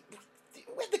many,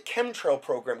 we have the chemtrail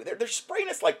program. They're spraying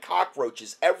us like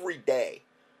cockroaches every day.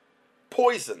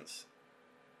 Poisons.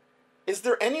 Is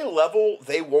there any level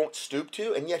they won't stoop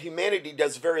to? And yet humanity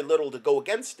does very little to go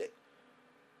against it.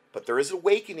 But there is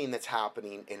awakening that's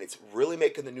happening, and it's really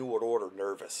making the New World Order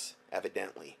nervous,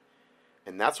 evidently.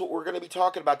 And that's what we're going to be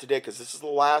talking about today, because this is the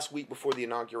last week before the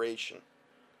inauguration.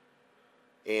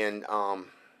 And I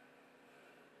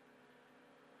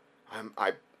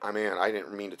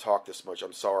didn't mean to talk this much.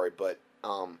 I'm sorry, but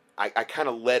I kind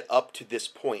of led up to this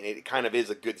point. It kind of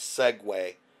is a good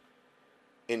segue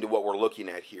into what we're looking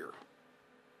at here.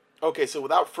 Okay, so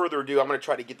without further ado, I'm going to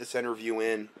try to get this interview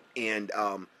in, and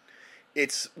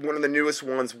it's one of the newest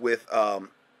ones with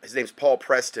his name's Paul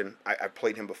Preston. I've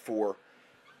played him before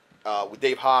with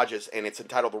Dave Hodges, and it's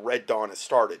entitled "The Red Dawn Has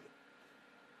Started."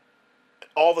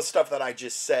 All the stuff that I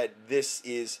just said, this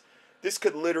is this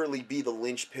could literally be the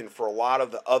linchpin for a lot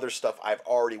of the other stuff I've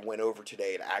already went over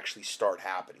today to actually start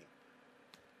happening.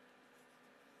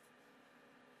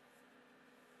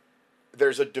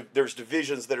 There's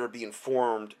divisions that are being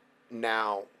formed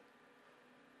now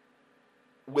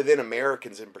within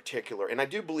Americans in particular, and I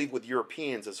do believe with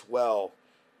Europeans as well,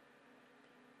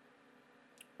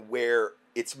 where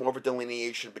it's more of a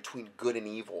delineation between good and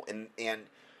evil, and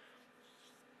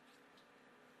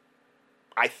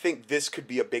I think this could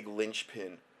be a big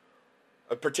linchpin,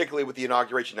 particularly with the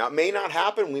inauguration. Now, it may not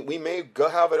happen. We may go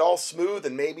have it all smooth,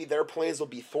 and maybe their plans will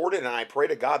be thwarted, and I pray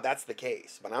to God that's the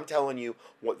case. But I'm telling you,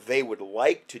 what they would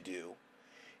like to do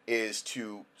is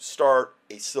to start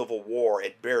a civil war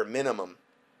at bare minimum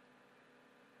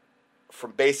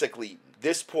from basically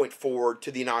this point forward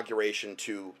to the inauguration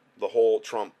to the whole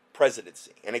Trump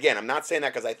presidency. And again, I'm not saying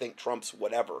that because I think Trump's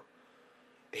whatever.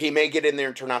 He may get in there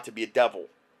and turn out to be a devil.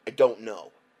 I don't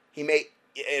know. He may,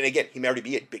 and again, he may already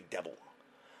be a big devil.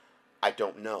 I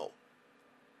don't know.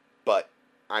 But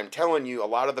I'm telling you, a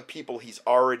lot of the people he's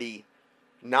already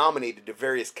nominated to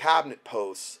various cabinet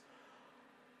posts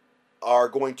are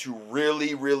going to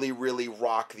really, really, really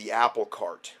rock the apple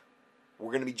cart.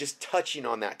 We're going to be just touching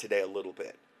on that today a little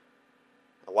bit.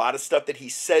 A lot of stuff that he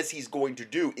says he's going to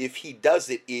do, if he does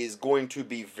it, is going to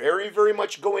be very, very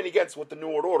much going against what the New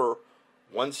World Order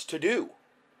wants to do.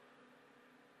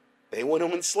 They want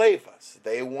to enslave us.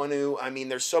 They want to,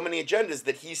 there's so many agendas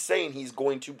that he's saying he's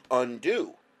going to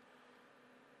undo.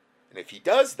 And if he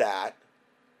does that,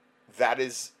 that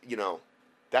is,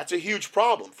 that's a huge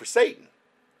problem for Satan.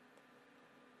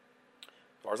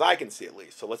 As far as I can see, at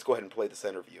least. So let's go ahead and play this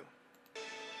interview.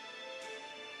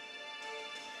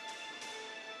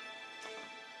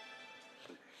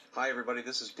 Hi, everybody.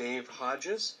 This is Dave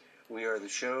Hodges. We are the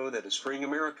show that is freeing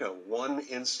America one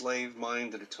enslaved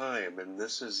mind at a time. And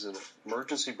this is an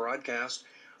emergency broadcast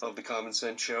of the Common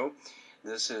Sense Show.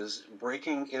 This is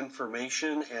breaking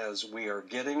information as we are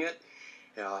getting it.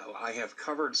 I have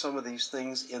covered some of these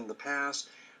things in the past,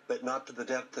 but not to the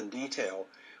depth and detail.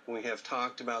 We have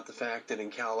talked about the fact that in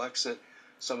Cal Exit,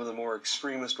 some of the more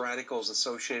extremist radicals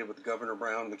associated with Governor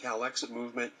Brown and the Cal Exit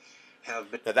movement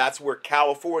have been... Now that's where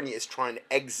California is trying to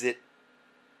exit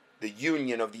the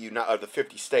union of the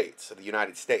 50 states, of the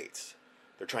United States.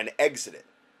 They're trying to exit it.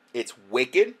 It's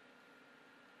wicked.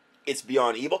 It's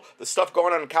beyond evil. The stuff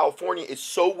going on in California is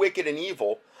so wicked and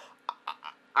evil.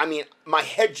 My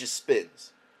head just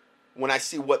spins when I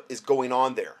see what is going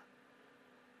on there.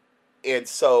 And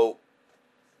so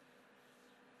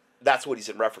that's what he's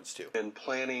in reference to. And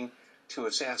planning to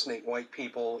assassinate white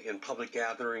people in public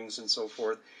gatherings and so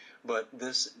forth. But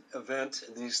this event,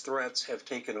 these threats have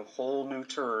taken a whole new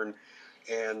turn,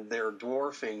 and they're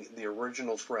dwarfing the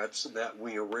original threats that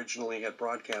we originally had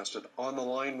broadcasted. On the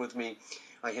line with me,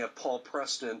 I have Paul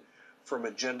Preston from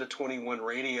Agenda 21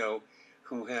 Radio,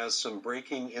 who has some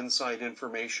breaking inside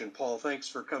information. Paul, thanks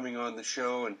for coming on the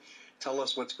show, and tell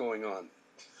us what's going on.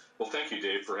 Well, thank you,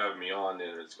 Dave, for having me on.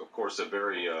 And it's, of course, a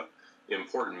very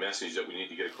important message that we need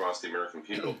to get across to the American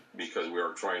people, because we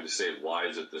are trying to save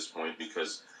lives at this point,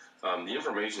 because the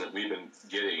information that we've been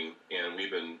getting, and we've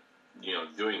been,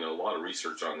 doing a lot of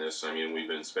research on this. We've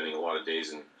been spending a lot of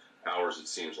days and hours, it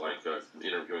seems like,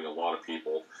 interviewing a lot of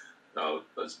people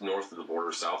north of the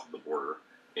border, south of the border,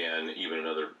 and even in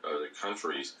other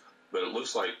countries. But it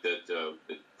looks like that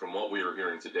from what we were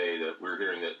hearing today, that we're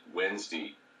hearing that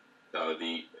Wednesday,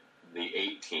 the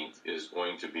 18th, is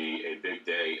going to be a big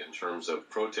day in terms of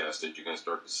protests that you're going to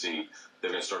start to see. They're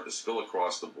going to start to spill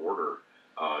across the border.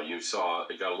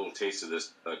 It got a little taste of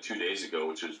this 2 days ago,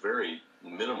 which was very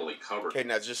minimally covered. Okay,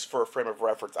 now just for a frame of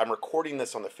reference, I'm recording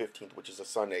this on the 15th, which is a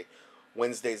Sunday.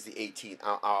 Wednesday's the 18th.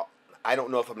 I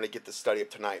don't know if I'm going to get this study up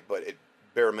tonight, but at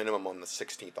bare minimum on the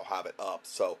 16th I'll have it up.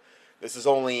 So this is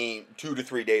only 2 to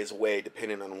 3 days away,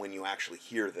 depending on when you actually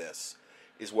hear this,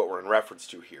 is what we're in reference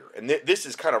to here. And this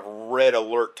is kind of red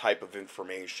alert type of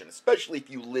information, especially if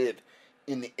you live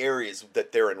in the areas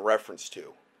that they're in reference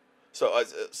to.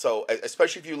 So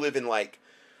especially if you live in, like,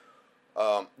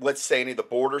 let's say any of the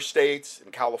border states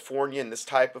in California and this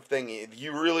type of thing, if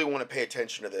you really want to pay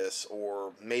attention to this,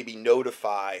 or maybe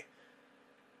notify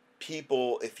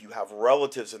people if you have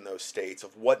relatives in those states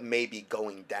of what may be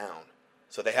going down,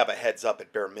 so they have a heads up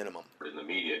at bare minimum. In the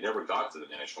media, it never got to the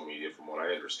national media, from what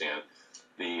I understand.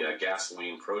 The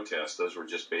gasoline protests, those were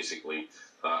just basically,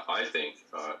 I think,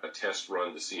 a test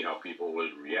run to see how people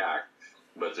would react.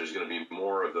 But there's going to be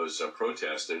more of those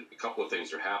protests. A couple of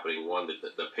things are happening. One,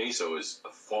 that the peso is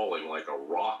falling like a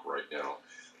rock right now,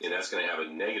 and that's going to have a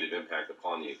negative impact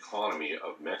upon the economy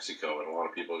of Mexico, and a lot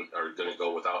of people are going to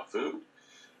go without food.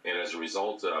 And as a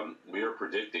result, we are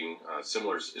predicting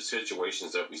similar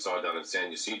situations that we saw down in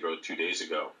San Ysidro 2 days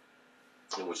ago,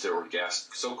 in which there were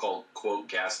so-called, quote,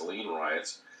 gasoline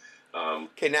riots.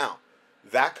 Okay, now,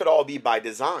 that could all be by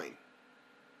design.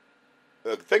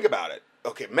 Think about it.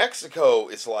 Okay, Mexico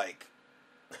is like,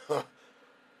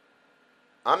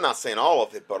 I'm not saying all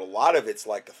of it, but a lot of it's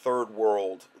like a third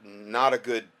world, not a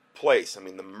good place. I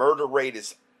mean, the murder rate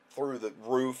is through the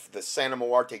roof. The Santa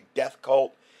Muerte death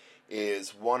cult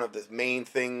is one of the main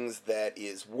things that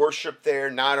is worshipped there,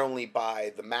 not only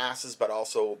by the masses, but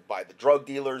also by the drug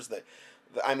dealers.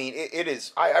 I mean, it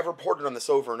is, I've reported on this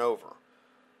over and over.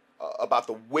 About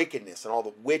the wickedness and all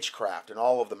the witchcraft and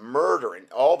all of the murder and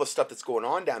all the stuff that's going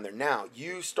on down there now.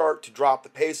 You start to drop the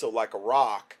peso like a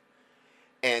rock,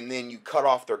 and then you cut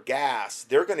off their gas,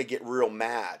 they're going to get real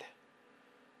mad.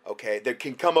 Okay? They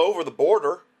can come over the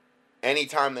border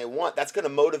anytime they want. That's going to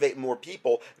motivate more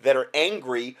people that are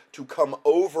angry to come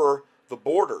over the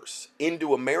borders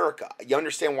into America. You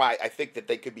understand why I think that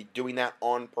they could be doing that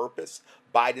on purpose,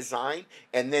 by design,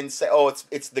 and then say, oh,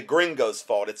 it's the gringos'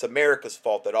 fault, it's America's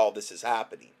fault that all this is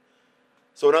happening.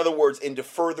 So in other words, and to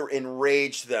further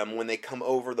enrage them when they come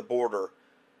over the border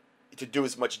to do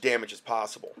as much damage as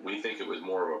possible. We think it was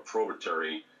more of a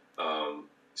probatory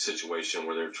situation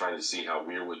where they're trying to see how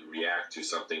we would react to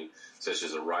something such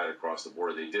as a riot across the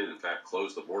border. They did, in fact,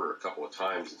 close the border a couple of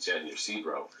times in San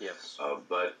Ysidro. Yes.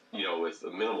 But, with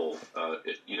a minimal,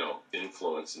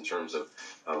 influence in terms of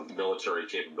military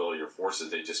capability or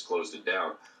forces, they just closed it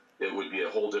down. It would be a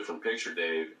whole different picture,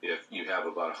 Dave, if you have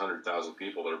about 100,000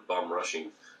 people that are bum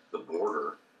rushing the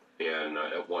border and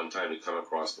at one time to come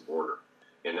across the border.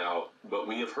 And now, what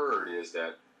we have heard is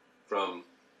that from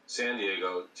San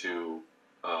Diego to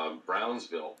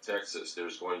Brownsville, Texas,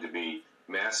 there's going to be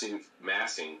massing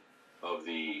of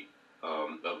the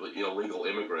illegal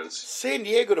immigrants. San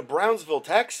Diego to Brownsville,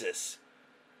 Texas.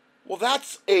 Well,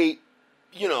 that's is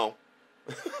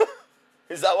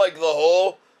that like the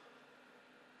whole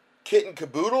kit and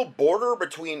caboodle border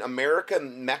between America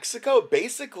and Mexico?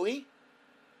 Basically,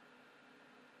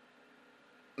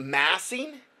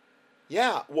 massing.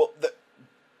 Yeah. Well,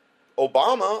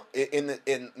 Obama in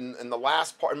the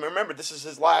last part. Remember, this is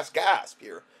his last gasp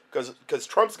here, because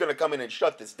Trump's going to come in and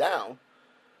shut this down.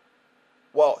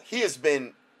 Well,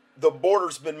 the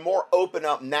border's been more open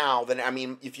up now than,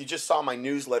 if you just saw my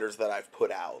newsletters that I've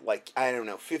put out, like, I don't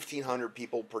know, 1,500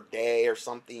 people per day or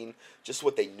something, just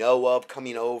what they know of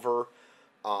coming over.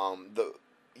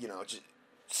 Just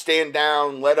stand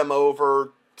down, let them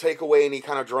over, take away any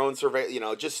kind of drone survey,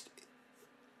 just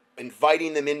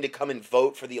inviting them in to come and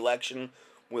vote for the election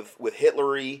with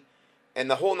Hitlery and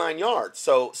the whole 9 yards.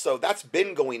 So that's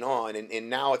been going on, and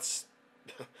now it's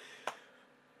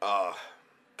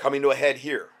coming to a head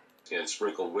here. And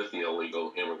sprinkled with the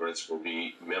illegal immigrants will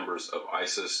be members of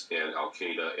ISIS and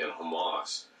Al-Qaeda and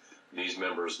Hamas. These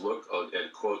members look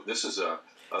at, quote, this is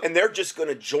and they're just going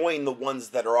to join the ones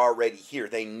that are already here.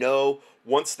 They know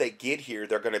once they get here,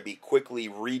 they're going to be quickly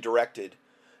redirected,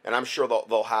 and I'm sure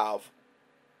they'll have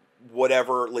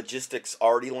whatever logistics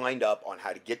already lined up on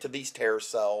how to get to these terror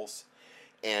cells,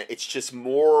 and it's just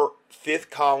more fifth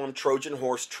column Trojan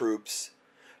horse troops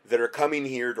that are coming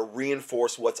here to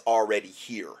reinforce what's already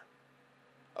here.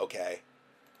 Okay?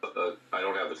 I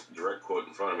don't have the direct quote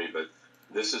in front of me, but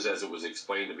this is as it was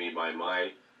explained to me by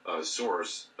my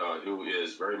source, who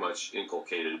is very much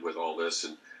inculcated with all this,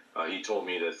 and he told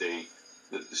me that the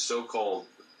so-called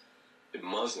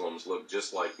Muslims look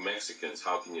just like Mexicans.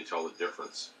 How can you tell the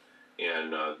difference?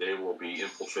 And they will be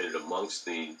infiltrated amongst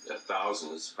the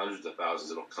thousands, hundreds of thousands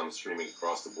that will come streaming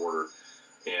across the border.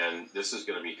 And this is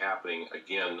going to be happening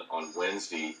again on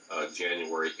Wednesday,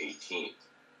 January 18th.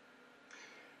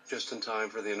 Just in time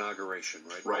for the inauguration,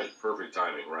 right? Right, perfect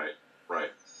timing,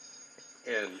 right.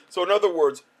 And so, in other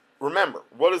words, remember,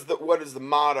 what is the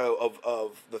motto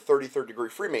of the 33rd degree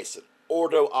Freemason?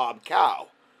 Ordo ab chao.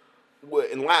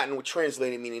 In Latin, we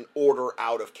translate it meaning order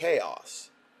out of chaos.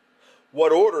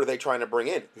 What order are they trying to bring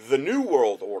in? The New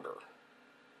World Order.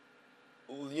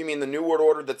 You mean the New World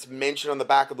Order that's mentioned on the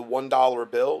back of the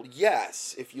 $1 bill?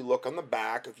 Yes. If you look on the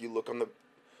back, if you look on the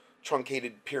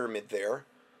truncated pyramid there,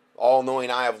 all-knowing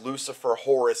eye of Lucifer,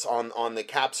 Horus on the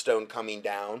capstone coming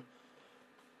down,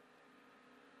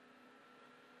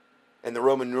 and the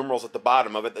Roman numerals at the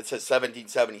bottom of it that says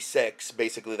 1776,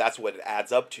 basically that's what it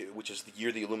adds up to, which is the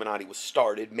year the Illuminati was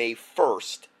started, May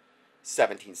 1st,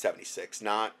 1776,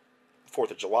 not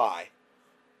 4th of July.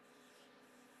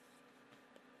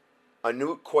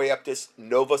 Anut coeptis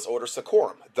novus order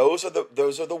seclorum. Those are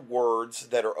the words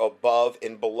that are above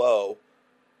and below,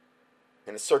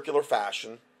 in a circular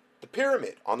fashion, the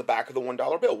pyramid on the back of the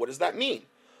 $1 bill. What does that mean?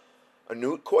 A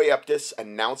nunc coeptis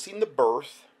announcing the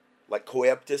birth, like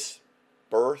coeptis,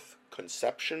 birth,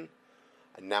 conception,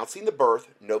 announcing the birth,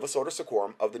 Novus Ordo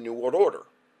Seclorum, of the New World Order.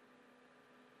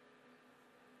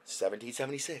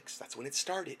 1776, that's when it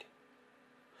started.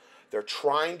 They're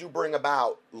trying to bring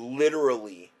about,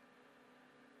 literally,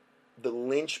 the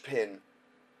linchpin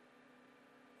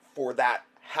for that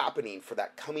happening, for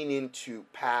that coming into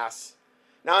pass.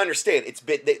 Now I understand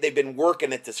they've been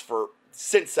working at this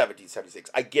since 1776.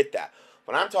 I get that.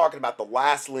 But I'm talking about the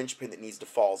last linchpin that needs to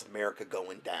fall is America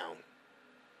going down.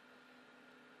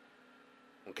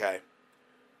 Okay?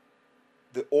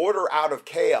 The order out of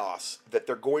chaos that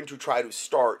they're going to try to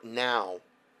start now,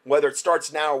 whether it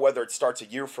starts now or whether it starts a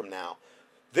year from now,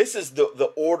 this is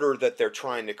the order that they're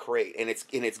trying to create, and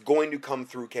it's going to come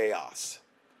through chaos.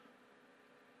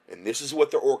 And this is what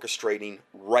they're orchestrating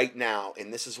right now,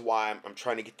 and this is why I'm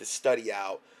trying to get this study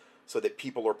out so that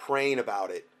people are praying about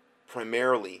it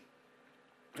primarily.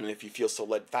 And if you feel so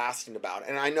led, fasting about it.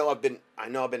 And I know I've been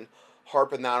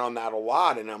harping on that a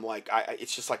lot, and I'm like,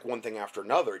 it's just like one thing after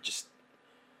another. It just,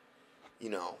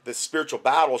 this spiritual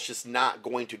battle is just not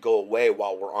going to go away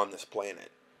while we're on this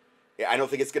planet. Yeah, I don't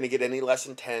think it's going to get any less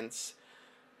intense.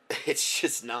 It's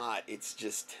just not. It's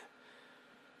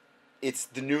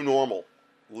the new normal,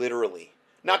 literally.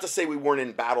 Not to say we weren't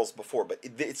in battles before, but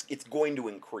it's going to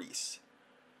increase.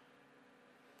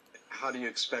 How do you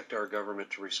expect our government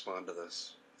to respond to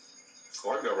this?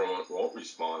 Our government won't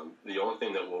respond. The only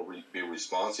thing that will be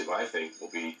responsive, I think, will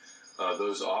be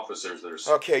those officers that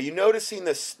are... Okay, you noticing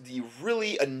the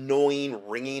really annoying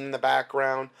ringing in the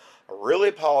background? I really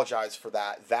apologize for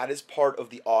that. That is part of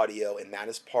the audio, and that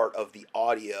is part of the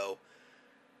audio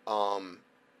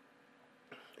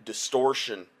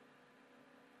distortion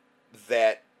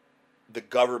that the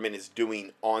government is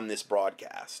doing on this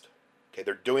broadcast. Okay,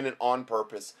 they're doing it on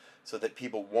purpose so that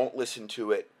people won't listen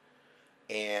to it,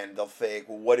 and they'll think,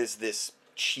 well, what is this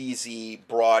cheesy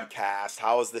broadcast?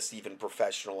 How is this even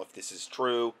professional if this is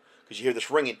true? Because you hear this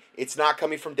ringing. It's not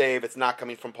coming from Dave. It's not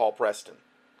coming from Paul Preston.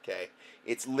 Okay?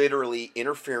 It's literally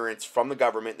interference from the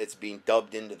government that's being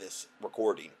dubbed into this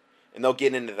recording. And they'll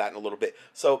get into that in a little bit.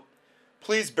 So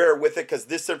please bear with it, because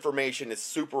this information is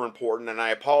super important, and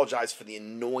I apologize for the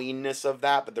annoyingness of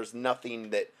that, but there's nothing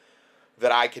that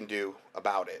I can do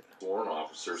about it. Foreign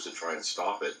officers to try and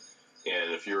stop it.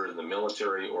 And if you're in the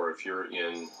military or if you're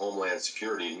in Homeland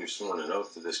Security and you're sworn an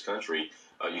oath to this country,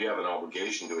 you have an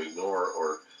obligation to ignore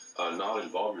or not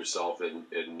involve yourself in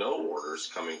no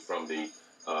orders coming from the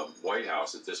White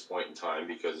House at this point in time,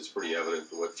 because it's pretty evident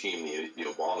what team the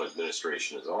Obama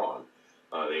administration is on.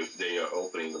 They are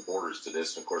opening the borders to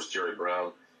this. And of course, Jerry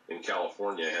Brown in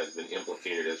California has been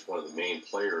implicated as one of the main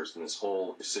players in this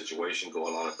whole situation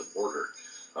going on at the border.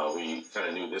 We kind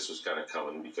of knew this was kind of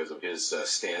coming because of his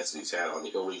stance that he's had on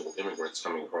the illegal immigrants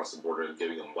coming across the border and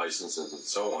giving them licenses and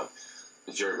so on.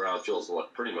 And Jerry Brown feels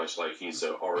pretty much like he's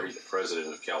already the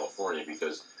president of California,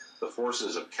 because the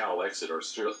forces of CalExit are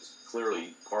still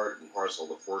clearly part and parcel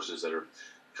of the forces that are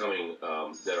coming,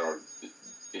 that are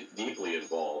deeply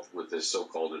involved with this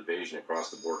so-called invasion across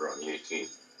the border on the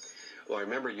 18th. Well, I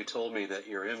remember you told me that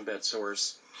your embed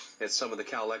source at some of the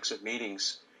CalExit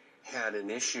meetings had an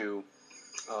issue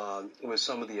with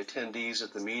some of the attendees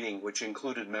at the meeting, which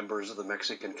included members of the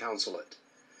Mexican consulate.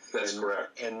 That's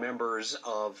correct. And members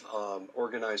of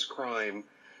organized crime,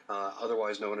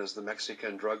 otherwise known as the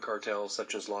Mexican drug cartel,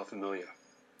 such as La Familia.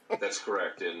 That's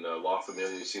correct. In La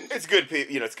Familia, you see... It's good,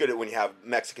 it's good when you have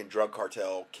Mexican drug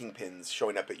cartel kingpins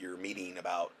showing up at your meeting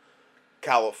about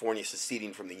California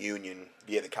seceding from the Union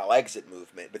via the CalExit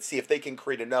movement. But see, if they can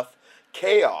create enough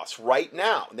chaos right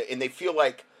now, and they feel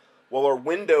like, well, our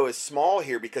window is small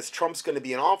here because Trump's going to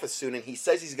be in office soon, and he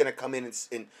says he's going to come in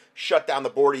and shut down the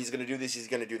border, he's going to do this, he's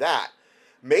going to do that.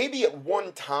 Maybe at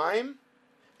one time,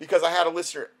 because I had a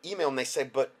listener email, and they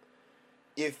said, but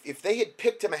if they had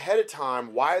picked him ahead of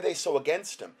time, why are they so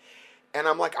against him? And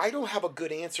I'm like, I don't have a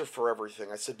good answer for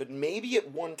everything. I said, but maybe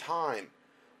at one time,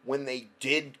 when they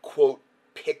did, quote,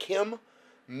 pick him,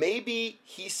 maybe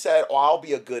he said, oh, I'll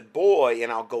be a good boy,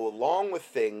 and I'll go along with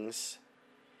things,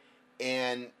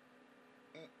 and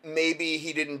maybe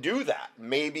he didn't do that.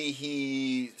 Maybe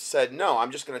he said, no,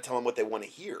 I'm just going to tell them what they want to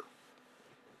hear.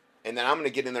 And then I'm going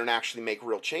to get in there and actually make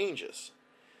real changes.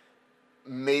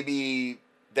 Maybe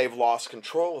they've lost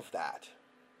control of that.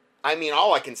 I mean,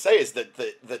 all I can say is that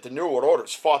the New World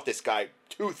Order's fought this guy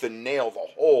tooth and nail the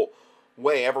whole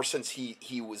way ever since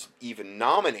he was even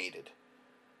nominated.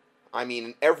 I mean,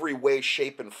 in every way,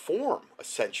 shape, and form,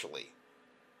 essentially.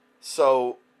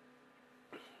 So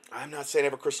I'm not saying I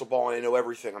have a crystal ball and I know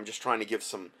everything. I'm just trying to give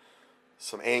some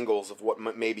angles of what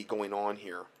may be going on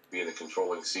here. be in the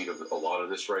controlling seat of a lot of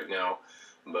this right now.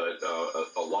 But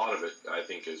a lot of it, I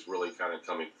think, is really kind of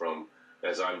coming from,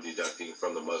 as I'm deducting,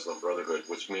 from the Muslim Brotherhood,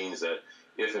 which means that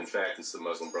if in fact it's the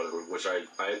Muslim Brotherhood, which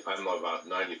I'm about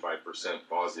 95%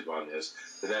 positive on this,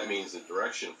 then that means the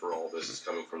direction for all this is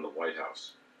coming from the White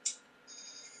House.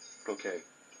 Okay.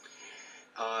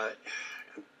 I'm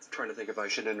trying to think if I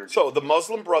should interject. So the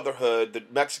Muslim Brotherhood, the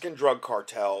Mexican drug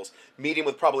cartels, meeting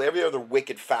with probably every other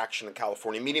wicked faction in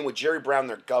California, meeting with Jerry Brown,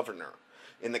 their governor,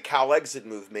 in the Cal Exit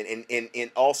movement,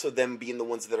 and also them being the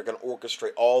ones that are going to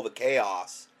orchestrate all the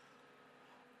chaos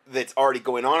that's already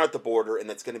going on at the border and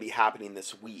that's going to be happening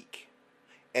this week.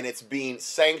 And it's being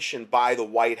sanctioned by the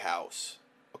White House.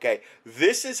 Okay?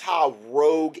 This is how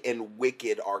rogue and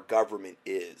wicked our government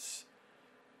is.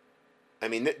 I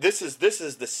mean, this is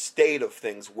the state of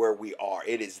things where we are.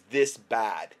 It is this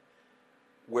bad,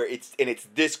 where it's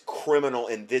this criminal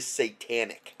and this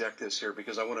satanic. This here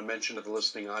because I want to mention to the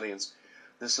listening audience,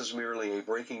 this is merely a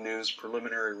breaking news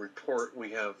preliminary report. We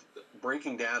have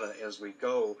breaking data as we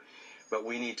go, but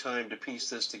we need time to piece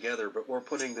this together. But we're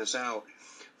putting this out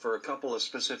for a couple of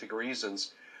specific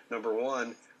reasons. Number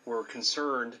one, we're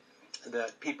concerned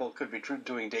that people could be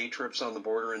doing day trips on the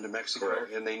border into Mexico,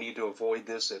 correct, and they need to avoid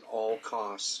this at all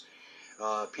costs.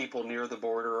 People near the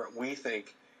border, we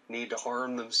think, need to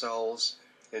arm themselves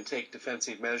and take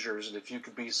defensive measures. And if you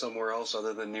could be somewhere else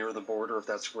other than near the border, if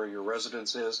that's where your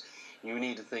residence is, you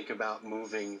need to think about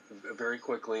moving very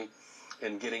quickly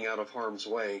and getting out of harm's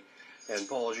way. And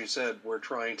Paul, as you said, we're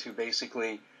trying to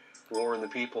basically warn the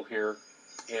people here,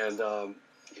 and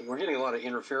we're getting a lot of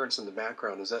interference in the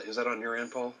background. Is that on your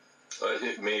end, Paul?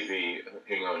 It may be.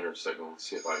 Hang on here a second. Let's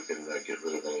see if I can get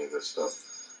rid of any of this stuff.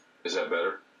 Is that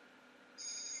better?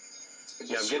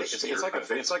 Yeah, I'm getting.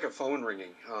 It's like a phone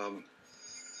ringing.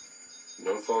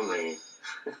 No phone ringing.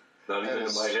 Not even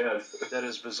in my head. That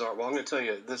is bizarre. Well, I'm going to tell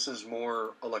you, this is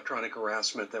more electronic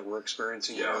harassment that we're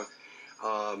experiencing Yeah.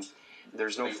 here.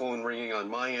 There's no phone ringing on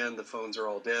my end. The phones are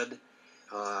all dead.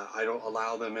 I don't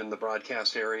allow them in the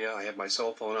broadcast area. I have my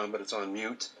cell phone on, but it's on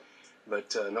mute.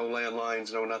 But no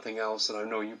landlines, no nothing else. And I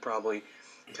know you probably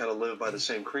kind of live by the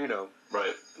same credo.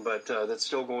 Right. But that's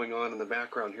still going on in the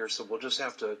background here, so we'll just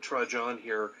have to trudge on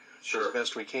here Sure. as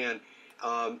best we can.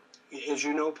 As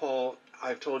you know, Paul,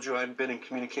 I've told you I've been in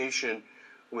communication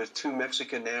with two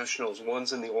Mexican nationals.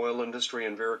 One's in the oil industry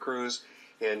in Veracruz,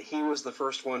 and he was the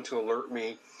first one to alert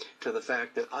me to the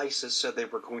fact that ISIS said they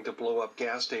were going to blow up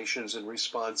gas stations in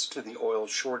response to the oil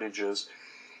shortages.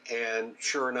 And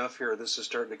sure enough, here, this is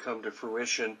starting to come to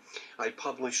fruition. I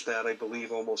published that, I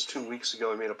believe, almost 2 weeks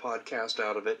ago. I made a podcast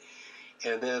out of it.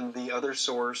 And then the other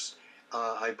source,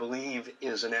 I believe,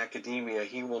 is in academia.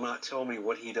 He will not tell me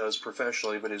what he does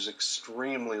professionally, but is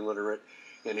extremely literate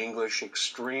in English,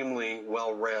 extremely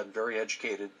well-read, very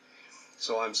educated.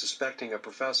 So I'm suspecting a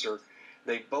professor.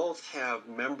 They both have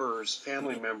members,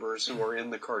 family members, who are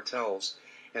in the cartels,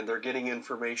 and they're getting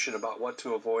information about what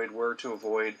to avoid, where to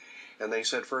avoid. And they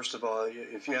said, first of all,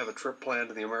 if you have a trip planned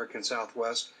to the American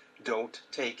Southwest, don't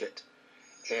take it.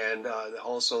 And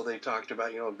also they talked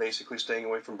about, basically staying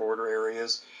away from border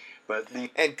areas.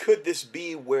 And could this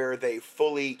be where they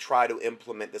fully try to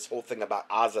implement this whole thing about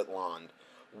Azatlan,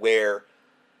 where,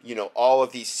 all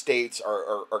of these states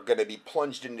are going to be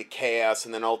plunged into chaos,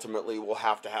 and then ultimately we'll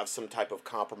have to have some type of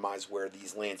compromise where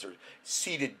these lands are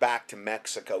ceded back to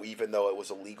Mexico, even though it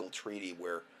was a legal treaty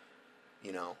where,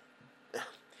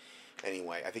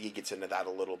 Anyway, I think he gets into that a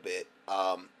little bit.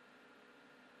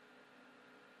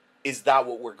 Is that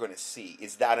what we're going to see?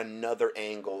 Is that another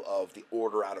angle of the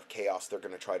order out of chaos they're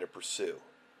going to try to pursue?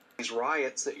 These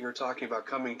riots that you're talking about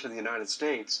coming to the United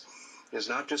States is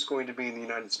not just going to be in the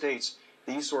United States.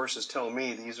 These sources tell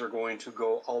me these are going to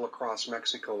go all across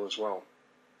Mexico as well.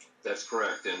 That's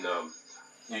correct. And of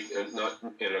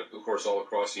course, all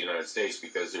across the United States,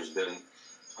 because there's been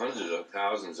hundreds of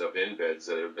thousands of embeds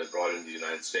that have been brought into the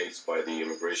United States by the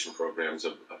immigration programs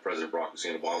of President Barack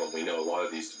Hussein Obama. We know a lot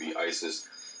of these to be ISIS,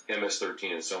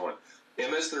 MS-13, and so on.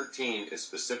 MS-13 is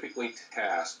specifically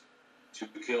tasked to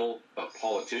kill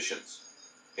politicians.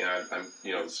 And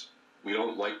we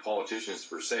don't like politicians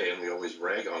per se, and we always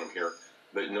rag on them here,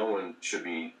 but no one should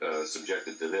be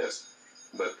subjected to this.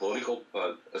 But political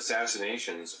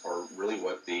assassinations are really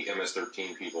what the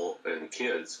MS-13 people and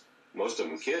kids, most of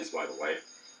them kids, by the way,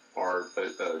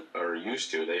 are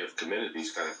used to. They have committed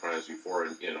these kind of crimes before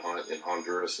in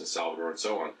Honduras and Salvador and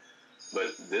so on.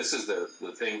 But this is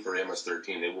the thing for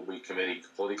MS-13. They will be committing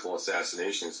political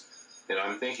assassinations. And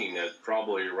I'm thinking that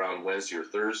probably around Wednesday or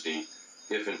Thursday,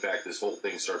 if in fact this whole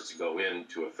thing starts to go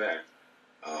into effect,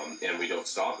 and we don't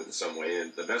stop it in some way.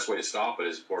 And the best way to stop it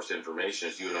is, of course, information.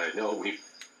 As you and I know,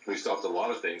 We stopped a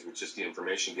lot of things with just the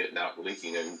information getting out,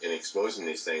 leaking, and exposing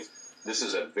these things. This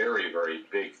is a very, very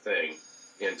big thing,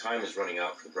 and time is running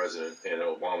out for the president and the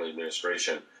Obama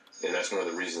administration. And that's one of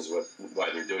the reasons why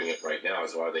they're doing it right now,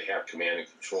 is why they have command and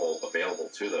control available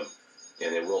to them,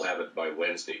 and they will have it by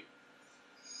Wednesday.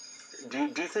 Do you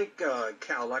think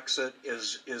CalExit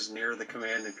is near the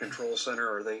command and control center,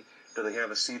 or do they have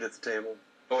a seat at the table?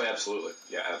 Oh, absolutely.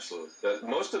 Yeah, absolutely.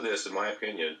 Most of this, in my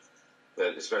opinion,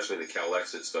 that especially the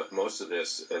CalExit stuff, most of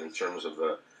this in terms of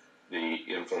the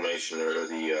inflammation or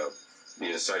the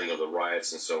inciting of the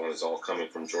riots and so on is all coming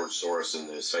from George Soros and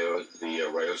the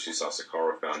Ryoshi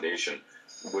Sasakawa Foundation,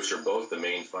 which are both the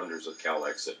main funders of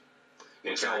CalExit.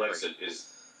 And Exactly. CalExit is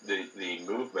the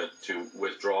movement to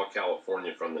withdraw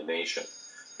California from the nation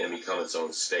and become its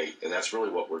own state. And that's really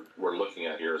what we're looking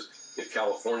at here, is if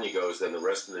California goes, then the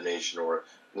rest of the nation, or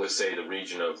let's say the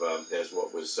region of, as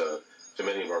what was to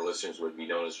many of our listeners would be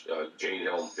known as Jade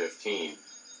Helm 15,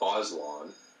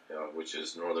 Aztlan, which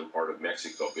is northern part of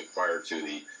Mexico, but prior to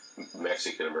the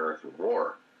Mexican-American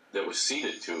War, that was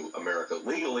ceded to America,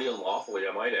 legally and lawfully,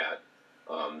 I might add,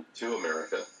 to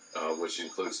America, which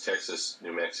includes Texas,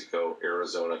 New Mexico,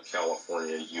 Arizona,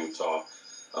 California, Utah,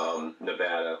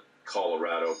 Nevada,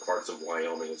 Colorado, parts of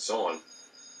Wyoming, and so on.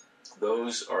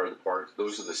 Those are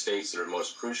the states that are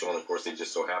most crucial, and of course they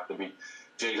just so happen to be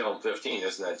Jade Helm 15.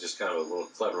 Isn't that just kind of a little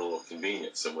clever little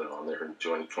convenience that went on there in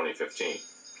 2015?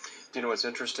 You know, it's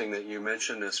interesting that you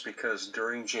mentioned this, because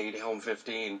during Jade Helm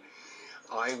 15,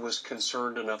 I was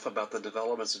concerned enough about the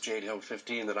developments of Jade Helm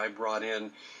 15 that I brought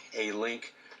in a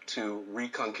link to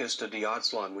Reconquista de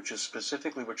Aztlan, which is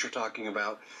specifically what you're talking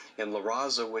about, and La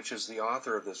Raza, which is the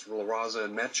author of this. La Raza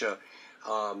and Mecha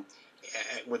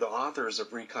were the authors of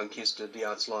Reconquista de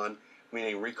Aztlan,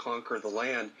 meaning reconquer the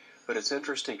land. But it's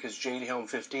interesting because Jade Helm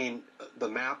 15, the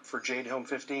map for Jade Helm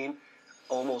 15,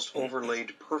 almost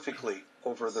overlaid perfectly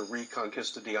over the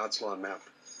Reconquista de Aztlan map.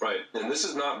 Right, and this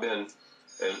has not been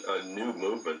a new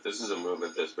movement. This is a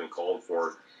movement that's been called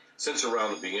for since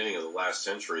around the beginning of the last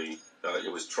century.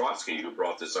 It was Trotsky who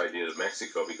brought this idea to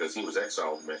Mexico because he was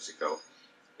exiled in Mexico,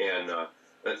 and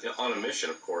on a mission,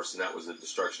 of course, and that was the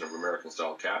destruction of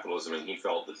American-style capitalism, and he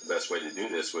felt that the best way to do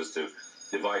this was to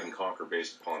divide and conquer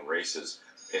based upon races.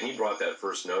 And he brought that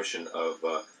first notion of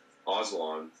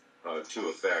Aztlan to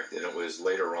effect, and it was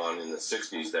later on in the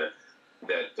 60s that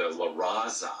La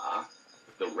Raza,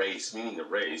 the race, meaning the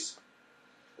race,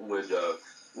 would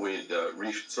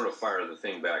sort of fire the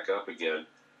thing back up again.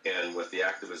 And with the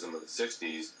activism of the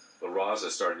 60s, La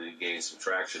Raza started to gain some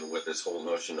traction with this whole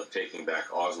notion of taking back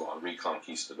Aztlan,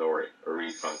 Reconquistador, or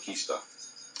Reconquista,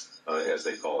 as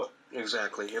they call it.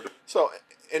 Exactly. So,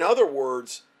 in other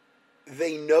words,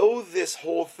 they know this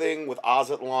whole thing with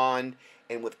Aztlan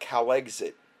and with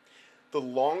CalExit. The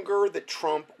longer that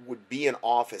Trump would be in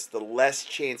office, the less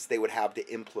chance they would have to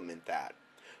implement that.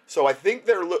 So I think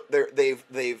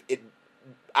they've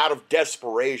out of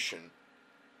desperation,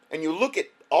 and you look at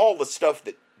all the stuff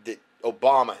that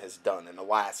Obama has done in the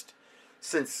last,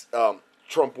 since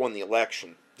Trump won the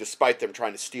election, despite them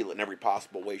trying to steal it in every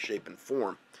possible way, shape, and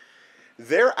form.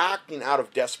 They're acting out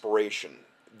of desperation.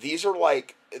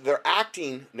 They're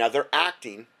acting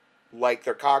like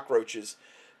they're cockroaches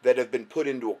that have been put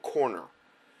into a corner.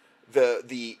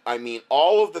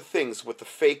 All of the things with the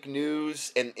fake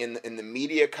news and the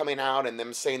media coming out and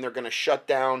them saying they're going to shut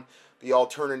down the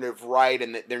alternative right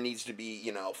and that there needs to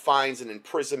be, fines and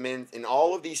imprisonment and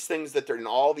all of these things that they're in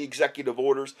all the executive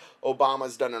orders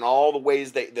Obama's done and all the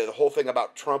ways the whole thing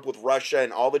about Trump with Russia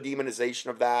and all the demonization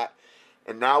of that.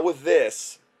 And now with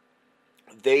this,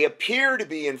 they appear to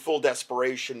be in full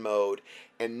desperation mode,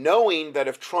 and knowing that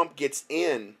if Trump gets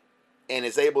in and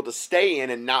is able to stay in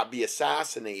and not be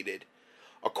assassinated,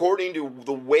 according to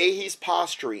the way he's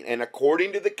posturing and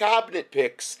according to the cabinet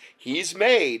picks he's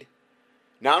made,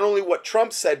 not only what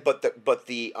Trump said, but what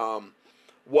the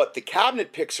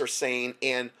cabinet picks are saying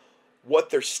and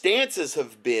what their stances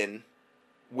have been,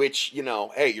 which,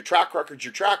 hey, your track record's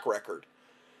your track record.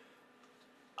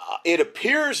 It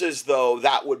appears as though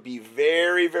that would be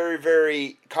very, very,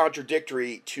 very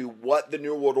contradictory to what the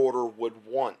New World Order would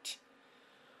want.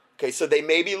 Okay, so they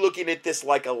may be looking at this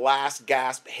like a last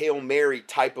gasp Hail Mary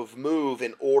type of move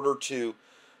in order to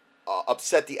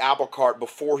upset the apple cart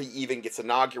before he even gets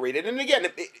inaugurated. And again,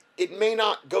 it may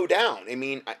not go down. I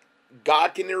mean,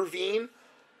 God can intervene,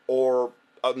 or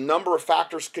a number of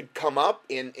factors could come up,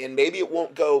 and maybe it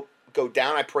won't go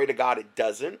down. I pray to God it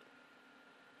doesn't.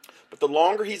 But the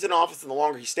longer he's in office and the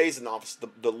longer he stays in office,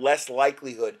 the less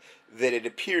likelihood that it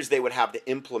appears they would have to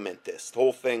implement this. The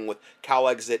whole thing with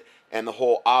CalExit and the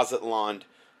whole Aztlan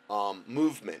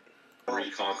movement.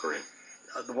 Reconquering.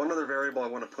 The one other variable I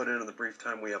want to put in the brief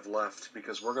time we have left,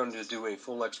 because we're going to do a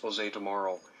full expose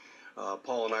tomorrow.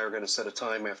 Paul and I are going to set a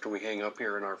time after we hang up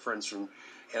here, and our friends from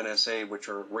NSA, which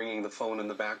are ringing the phone in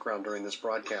the background during this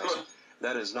broadcast.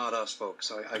 That is not us,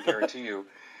 folks, I guarantee you.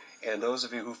 And those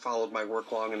of you who followed my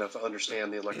work long enough to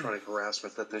understand the electronic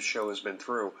harassment that this show has been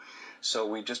through. So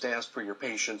we just ask for your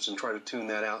patience and try to tune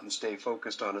that out and stay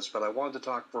focused on us. But I wanted to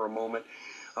talk for a moment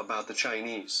about the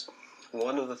Chinese.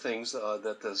 One of the things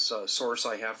that this source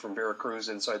I have from Veracruz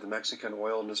inside the Mexican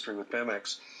oil industry with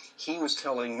Pemex, he was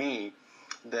telling me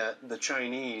that the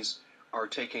Chinese are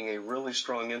taking a really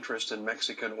strong interest in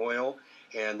Mexican oil,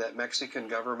 and that Mexican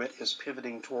government is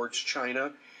pivoting towards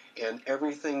China, and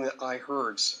everything that I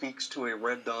heard speaks to a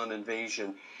Red Dawn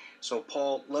invasion. So,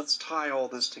 Paul, let's tie all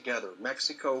this together.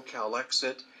 Mexico,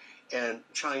 Calexit, and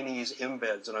Chinese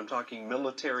embeds, and I'm talking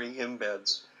military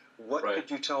embeds. What could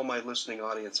you tell my listening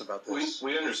audience about this?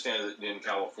 We understand that in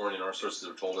California, and our sources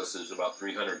have told us there's about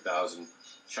 300,000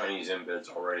 Chinese embeds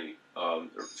already.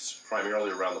 They're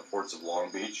primarily around the ports of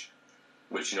Long Beach,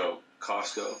 which,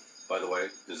 Costco, by the way,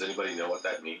 does anybody know what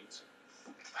that means?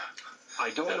 I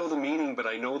don't know the meaning, but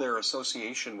I know their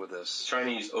association with this.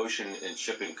 Chinese Ocean and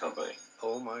Shipping Company.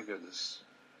 Oh, my goodness.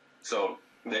 So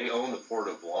they own the port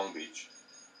of Long Beach.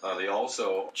 They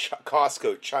also...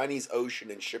 Costco, Chinese Ocean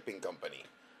and Shipping Company.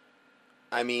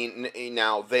 I mean,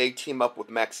 now they team up with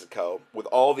Mexico with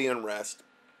all the unrest.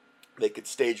 They could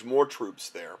stage more troops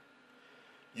there.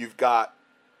 You've got,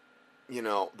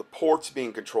 the ports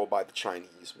being controlled by the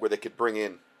Chinese, where they could bring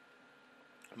in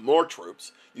more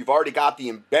troops. You've already got the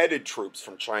embedded troops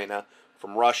from China,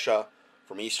 from Russia,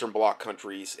 from Eastern Bloc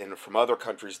countries, and from other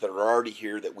countries that are already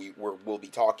here that we've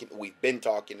been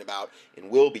talking about and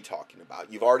will be talking about.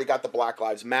 You've already got the Black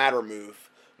Lives Matter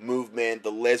movement,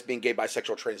 the lesbian, gay,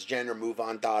 bisexual, transgender,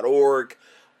 MoveOn.org,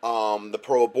 the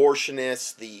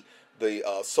pro-abortionists, the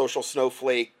social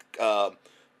snowflake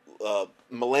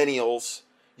millennials.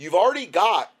 You've already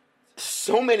got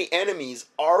so many enemies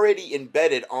already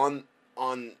embedded on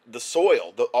the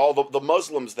soil, all the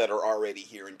Muslims that are already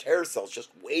here in terror cells just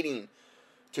waiting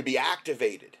to be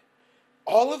activated.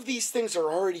 All of these things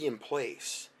are already in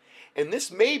place. And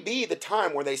this may be the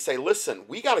time where they say, listen,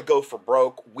 we got to go for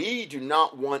broke. We do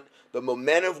not want the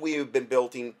momentum we have been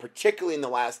building, particularly in the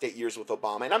last 8 years with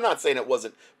Obama. And I'm not saying it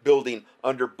wasn't building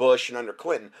under Bush and under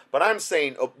Clinton, but I'm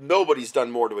saying nobody's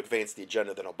done more to advance the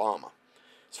agenda than Obama,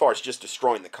 as far as just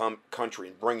destroying the country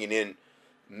and bringing in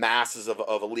masses of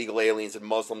illegal aliens and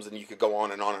Muslims, and you could go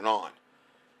on and on and on.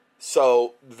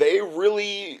 So they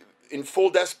really, in full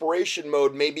desperation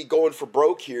mode, may be going for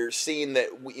broke here, seeing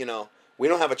that, we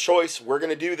don't have a choice. We're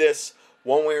going to do this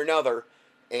one way or another.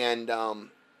 And,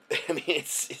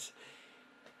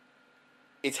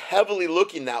 it's heavily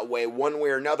looking that way one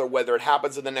way or another, whether it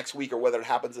happens in the next week or whether it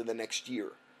happens in the next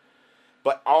year.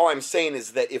 But all I'm saying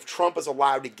is that if Trump is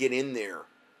allowed to get in there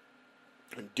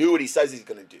and do what he says he's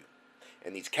going to do,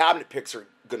 and these cabinet picks are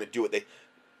going to do it,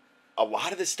 a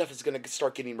lot of this stuff is going to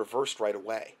start getting reversed right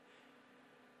away.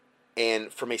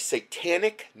 And from a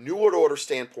satanic New World Order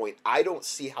standpoint, I don't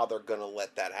see how they're going to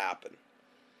let that happen.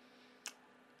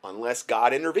 Unless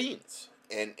God intervenes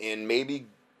and maybe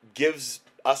gives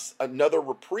us another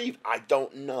reprieve. I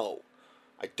don't know.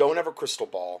 I don't have a crystal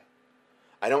ball.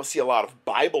 I don't see a lot of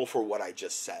Bible for what I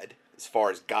just said, as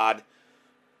far as God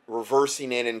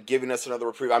reversing it and giving us another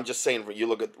reprieve. I'm just saying, when you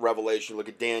look at Revelation, you look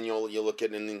at Daniel, you look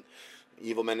at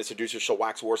evil men and seducers shall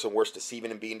wax worse and worse, deceiving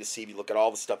and being deceived. You look at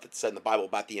all the stuff that's said in the Bible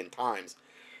about the end times.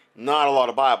 Not a lot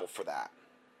of Bible for that.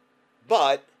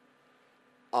 But,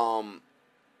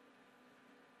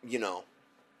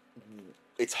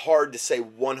 it's hard to say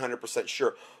 100%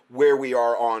 sure where we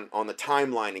are on the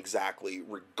timeline exactly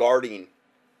regarding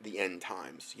the end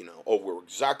times. We're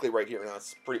exactly right here. Now,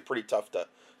 it's pretty tough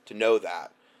to know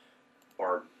that.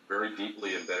 Are very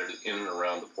deeply embedded in and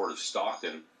around the port of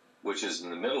Stockton, which is in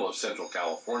the middle of Central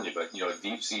California. But, a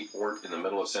deep sea port in the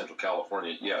middle of Central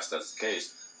California, yes, that's the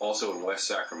case. Also in West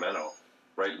Sacramento,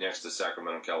 right next to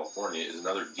Sacramento, California, is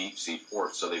another deep sea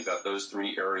port. So they've got those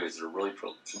three areas that are really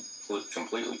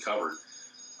completely covered.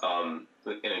 And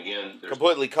again, there's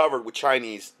completely covered with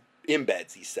Chinese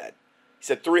embeds, he said. He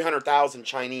said 300,000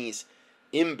 Chinese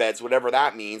embeds, whatever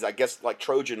that means, I guess like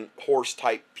Trojan horse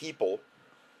type people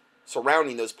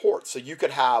surrounding those ports. So you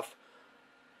could have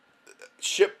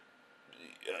shipping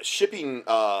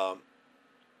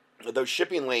those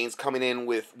shipping lanes coming in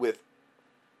with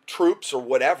troops or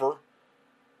whatever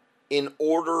in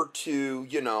order to,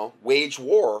 wage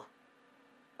war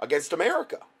against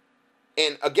America.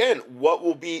 And again, what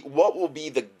will be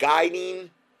the guiding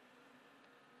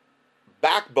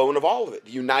backbone of all of it?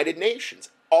 The United Nations.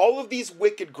 all of these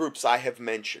wicked groups I have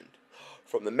mentioned,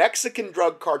 from the Mexican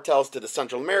drug cartels to the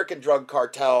Central American drug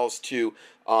cartels to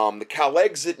the Cal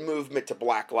Exit movement to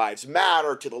Black Lives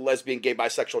Matter to the lesbian, gay,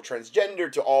 bisexual, transgender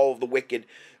to all of the wicked,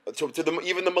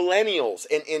 even the millennials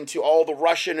and to all the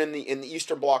Russian and the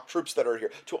Eastern Bloc troops that are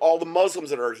here, to all the Muslims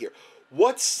that are here.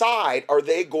 What side are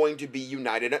they going to be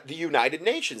united? The United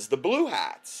Nations, the blue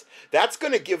hats. That's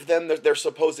going to give them their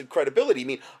supposed credibility. I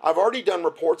mean, I've already done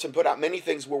reports and put out many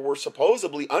things where we're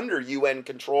supposedly under UN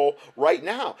control right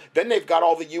now. Then they've got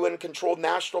all the UN-controlled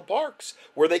national parks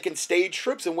where they can stage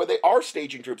troops and where they are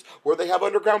staging troops, where they have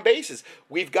underground bases.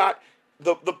 We've got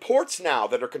the ports now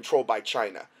that are controlled by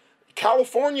China.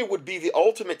 California would be the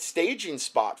ultimate staging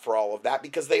spot for all of that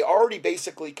because they already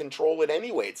basically control it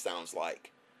anyway, it sounds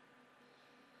like.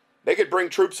 They could bring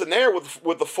troops in there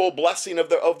with the full blessing of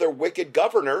their wicked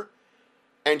governor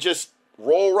and just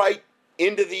roll right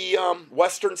into the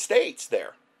western states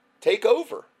there. Take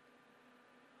over.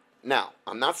 Now,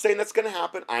 I'm not saying that's going to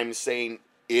happen. I'm saying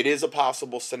it is a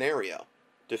possible scenario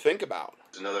to think about.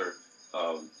 There's another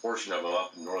portion of them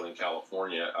up in Northern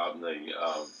California, out in the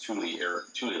Tule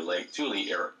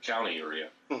County area.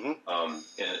 Mm-hmm. And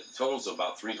it totals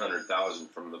about 300,000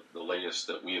 from the latest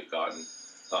that we have gotten.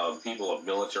 People of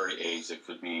military age that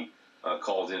could be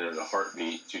called in at a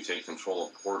heartbeat to take control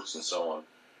of ports and so on.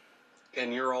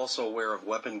 And you're also aware of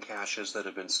weapon caches that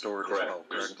have been stored correct. As well,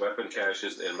 correct? There's weapon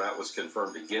caches, and that was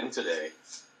confirmed again today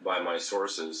by my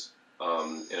sources,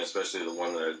 and especially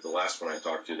the last one I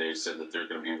talked to, they said that they're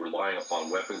going to be relying upon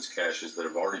weapons caches that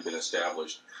have already been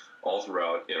established all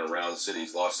throughout and around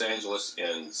cities. Los Angeles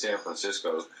and San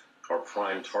Francisco are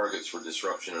prime targets for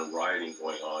disruption and rioting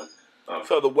going on.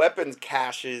 So the weapons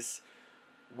caches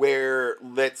where,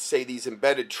 let's say, these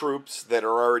embedded troops that are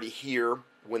already here,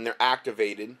 when they're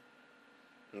activated,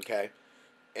 okay,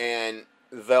 and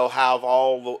they'll have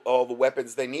all the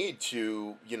weapons they need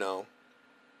to,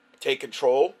 take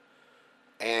control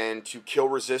and to kill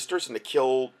resistors and to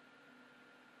kill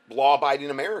law-abiding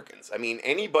Americans. I mean,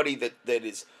 anybody that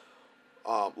is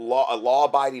a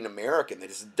law-abiding American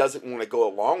that doesn't want to go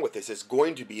along with this is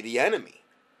going to be the enemy.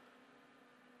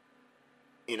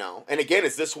 And again,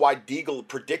 is this why Deagle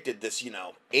predicted this,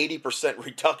 80%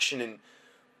 reduction in,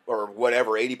 or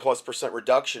whatever, 80+%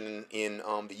 reduction in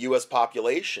the U.S.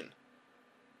 population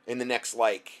in the next,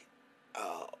 8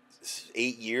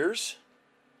 years?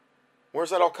 Where's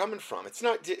that all coming from? It's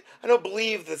not, I don't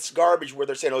believe this garbage where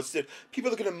they're saying,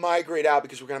 people are going to migrate out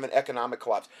because we're going to have an economic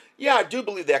collapse. Yeah, I do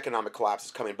believe the economic collapse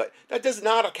is coming, but that does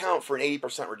not account for an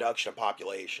 80% reduction in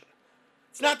population.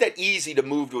 It's not that easy to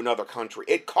move to another country.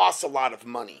 It costs a lot of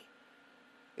money.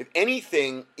 If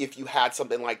anything, if you had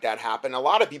something like that happen, a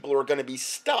lot of people are going to be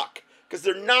stuck because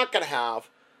they're not going to have,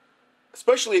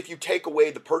 especially if you take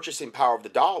away the purchasing power of the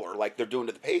dollar like they're doing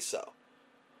to the peso.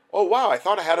 Oh, wow, I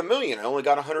thought I had $1 million. I only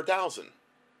got 100,000.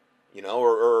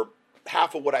 Or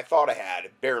half of what I thought I had,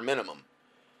 at bare minimum.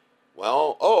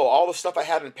 Well, all the stuff I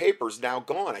had in paper is now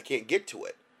gone. I can't get to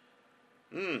it.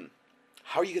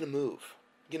 How are you going to move?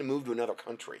 You're going to move to another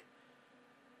country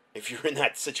if you're in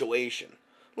that situation.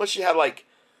 Unless you had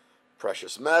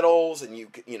precious metals and you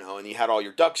had all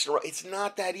your ducks in a row. It's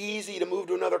not that easy to move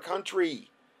to another country.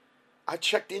 I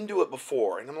checked into it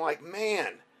before and I'm like,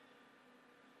 man.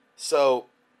 So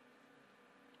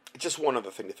it's just one other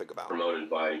thing to think about. Promoted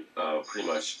by pretty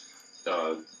much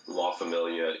La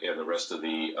Familia and the rest of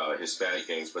the Hispanic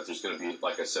gangs, but there's going to be,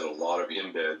 like I said, a lot of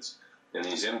embeds in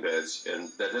these embeds, and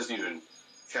that doesn't even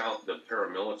count the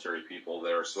paramilitary people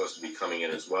that are supposed to be coming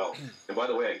in as well. And by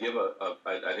the way,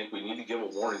 I think we need to give a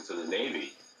warning to the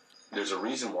Navy. There's a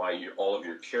reason why all of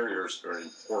your carriers are in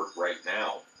port right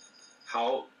now.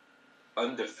 How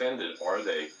undefended are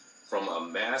they from a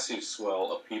massive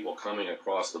swell of people coming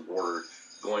across the border,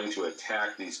 going to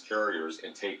attack these carriers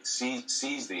and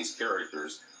seize these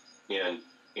characters in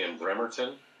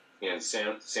Bremerton, in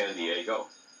San Diego,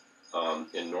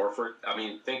 in Norfolk? I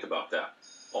mean, think about that.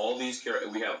 All these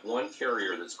we have one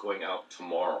carrier that's going out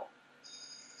tomorrow.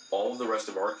 All of the rest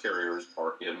of our carriers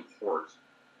are in port.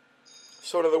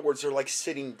 So in other words, they're like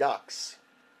sitting ducks.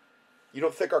 You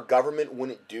don't think our government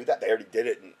wouldn't do that? They already did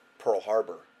it in Pearl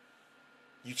Harbor.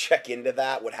 You check into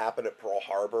that, what happened at Pearl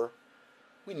Harbor.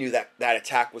 We knew that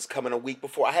attack was coming a week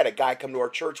before. I had a guy come to our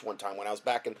church one time when I was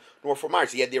back in North Fort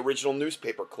Myers. He had the original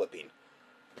newspaper clipping.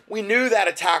 We knew that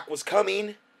attack was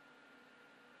coming.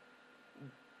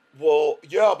 Well,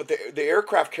 yeah, but the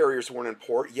aircraft carriers weren't in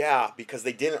port. Yeah, because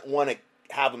they didn't want to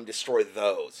have them destroy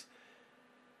those.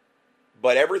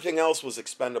 But everything else was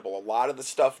expendable. A lot of the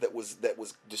stuff that was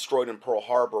destroyed in Pearl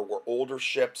Harbor were older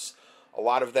ships. A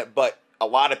lot of that, but a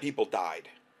lot of people died.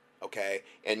 Okay,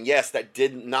 and yes, that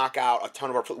didn't knock out a ton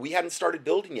of our. We hadn't started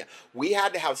building yet. We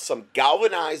had to have some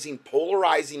galvanizing,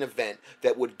 polarizing event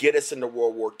that would get us into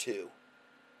World War II,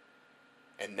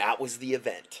 and that was the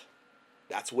event.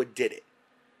 That's what did it.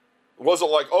 It wasn't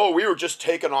like, oh, we were just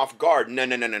taken off guard. No.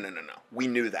 We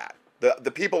knew that.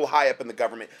 The people high up in the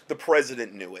government, the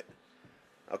president knew it.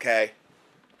 Okay,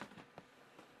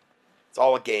 it's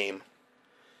all a game.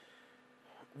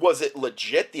 Was it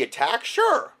legit? The attack?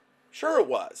 Sure it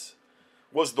was.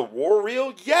 Was the war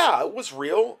real? Yeah, it was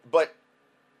real, but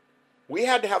we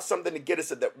had to have something to get us.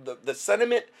 The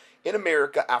sentiment in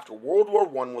America after World War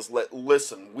I was,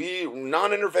 listen, we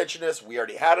non-interventionists, we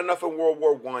already had enough in World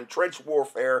War I. Trench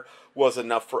warfare was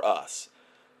enough for us.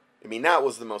 I mean, that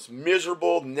was the most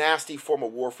miserable, nasty form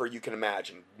of warfare you can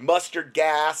imagine. Mustard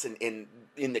gas and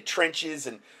in the trenches,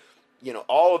 and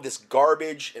all of this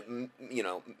garbage, and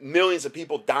millions of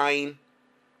people dying.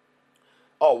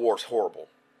 Oh, war's horrible.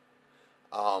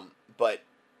 But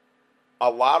a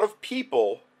lot of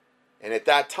people, and at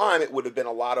that time it would have been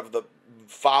a lot of the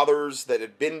fathers that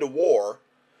had been to war,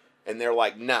 and they're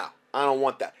like, no, I don't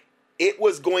want that. It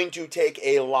was going to take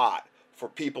a lot for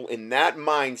people in that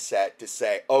mindset to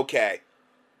say, okay,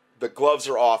 the gloves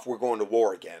are off, we're going to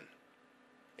war again.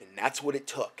 And that's what it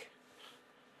took.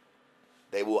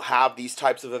 They will have these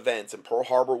types of events, and Pearl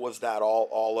Harbor was that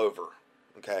all over.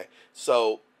 Okay,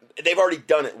 so they've already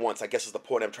done it once, I guess is the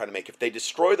point I'm trying to make. If they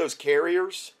destroy those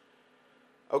carriers,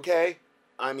 okay,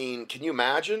 I mean, can you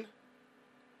imagine?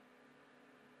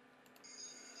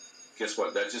 Guess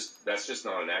what? That's just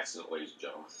not an accident, ladies and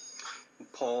gentlemen.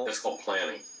 Paul, that's called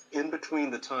planning. In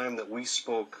between the time that we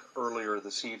spoke earlier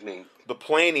this evening, the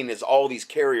planning is all these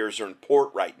carriers are in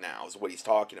port right now, is what he's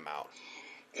talking about.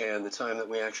 And the time that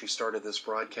we actually started this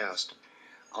broadcast,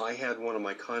 I had one of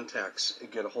my contacts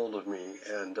get a hold of me,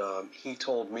 and he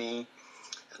told me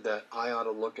that I ought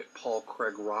to look at Paul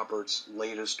Craig Roberts'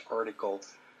 latest article.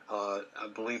 I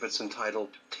believe it's entitled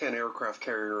 10 Aircraft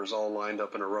Carriers All Lined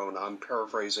Up in a Row. Now, I'm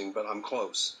paraphrasing, but I'm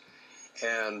close.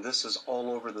 And this is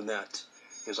all over the net.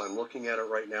 As I'm looking at it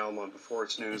right now, I'm on Before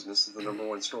It's News, and this is the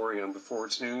 #1 story on Before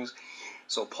It's News.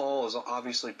 So Paul has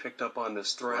obviously picked up on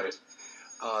this threat.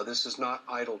 Right. This is not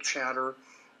idle chatter.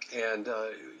 And,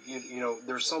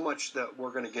 there's so much that we're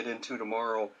going to get into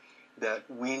tomorrow that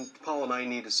Paul and I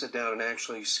need to sit down and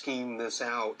actually scheme this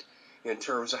out in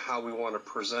terms of how we want to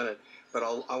present it. But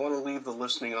I want to leave the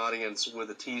listening audience with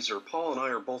a teaser. Paul and I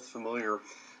are both familiar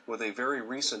with a very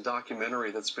recent documentary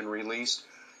that's been released.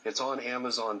 It's on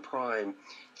Amazon Prime,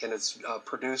 and it's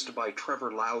produced by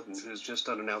Trevor Loudon, who's just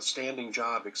done an outstanding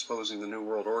job exposing the New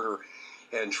World Order.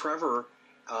 And Trevor,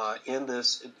 in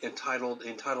this, entitled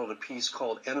a piece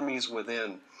called Enemies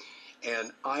Within.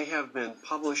 And I have been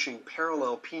publishing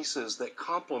parallel pieces that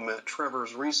complement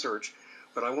Trevor's research,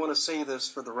 but I want to say this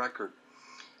for the record.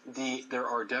 There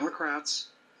are Democrats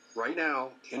right now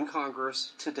in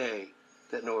Congress today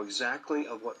that know exactly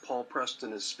of what Paul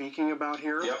Preston is speaking about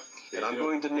here. Yep, and I'm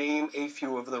going to name a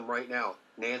few of them right now.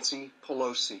 Nancy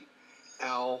Pelosi,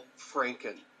 Al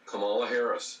Franken, Kamala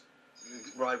Harris.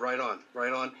 Right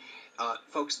on.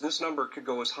 Folks, this number could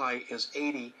go as high as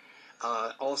 80.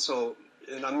 Also,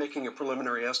 and I'm making a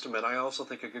preliminary estimate, I also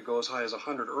think it could go as high as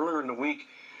 100. Earlier in the week,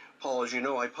 Paul, as you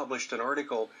know, I published an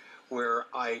article where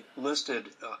I listed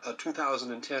a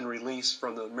 2010 release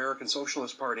from the American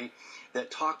Socialist Party that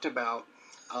talked about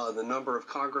the number of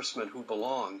congressmen who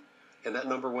belong, and that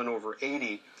number went over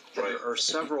 80. And right. There are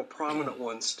several prominent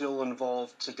ones still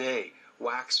involved today: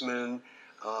 Waxman,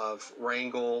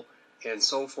 Rangel, and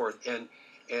so forth.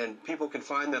 And people can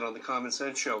find that on the Common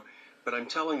Sense Show. But I'm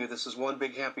telling you, this is one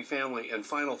big happy family. And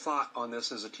final thought on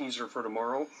this as a teaser for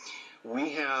tomorrow: we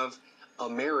have a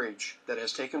marriage that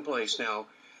has taken place now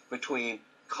between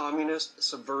communist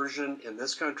subversion in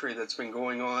this country that's been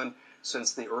going on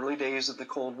since the early days of the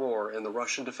Cold War, and the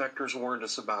Russian defectors warned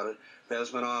us about it,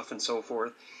 Bezmenov and so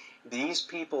forth. These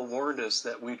people warned us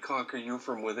that we'd conquer you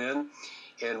from within,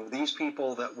 and these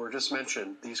people that were just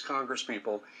mentioned, these Congress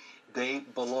people, they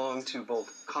belong to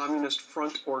both communist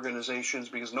front organizations,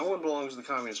 because no one belongs to the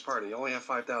Communist Party. They only have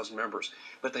 5,000 members,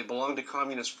 but they belong to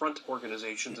communist front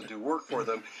organizations that do work for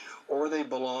them, or they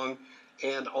belong,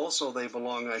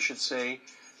 I should say,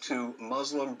 to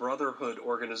Muslim Brotherhood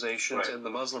organizations, right. And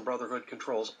the Muslim Brotherhood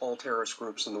controls all terrorist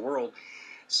groups in the world.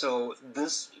 So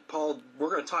this, Paul, we're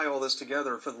going to tie all this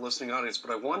together for the listening audience, but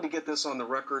I wanted to get this on the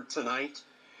record tonight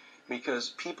because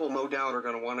people no doubt are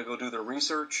going to want to go do their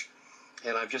research,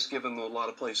 and I've just given them a lot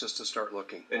of places to start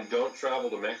looking. And don't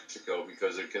travel to Mexico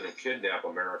because they're going to kidnap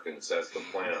Americans. That's the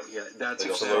plan. Yeah, that's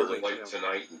and absolutely like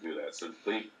tonight and do that. So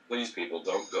please, people,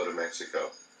 don't go to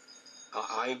Mexico.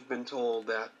 I've been told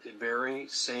that very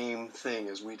same thing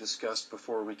as we discussed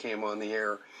before we came on the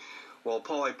air. Well,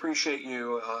 Paul, I appreciate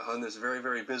you on this very,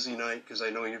 very busy night, because I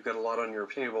know you've got a lot on your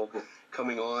table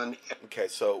coming on. Okay,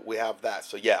 so we have that.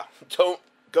 So yeah, don't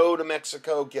go to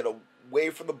Mexico. Get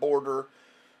away from the border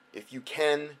if you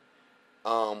can.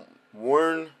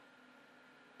 Warn,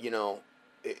 your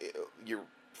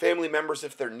family members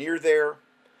if they're near there.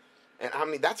 And I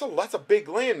mean, that's a big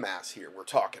landmass here we're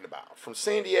talking about, from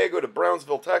San Diego to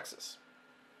Brownsville, Texas.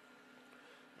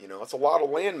 It's a lot of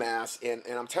landmass, and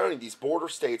I'm telling you, these border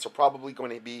states are probably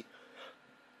going to be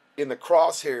in the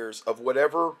crosshairs of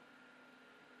whatever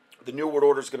the New World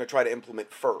Order is going to try to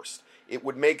implement first. It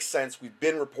would make sense. We've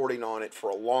been reporting on it for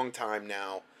a long time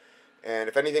now, and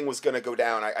if anything was going to go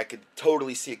down, I could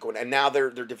totally see it going. And now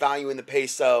they're devaluing the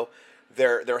peso.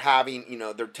 They're having,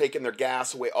 they're taking their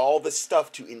gas away, all this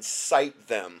stuff to incite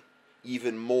them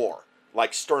even more,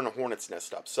 like stirring a hornet's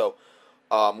nest up. So,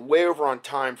 way over on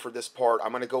time for this part.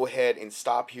 I'm going to go ahead and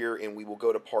stop here, and we will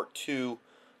go to part 2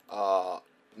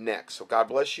 next. So God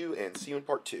bless you, and see you in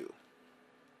part 2.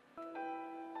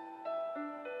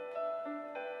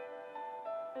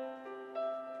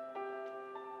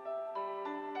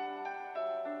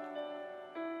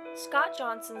 Scott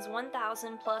Johnson's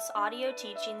 1,000 plus audio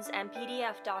teachings and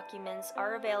PDF documents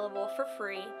are available for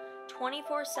free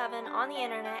 24/7 on the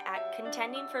internet at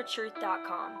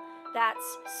contendingfortruth.com.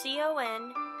 That's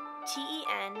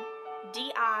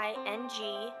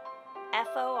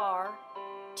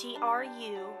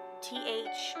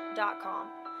CONTENDINGFORTRUTH.com.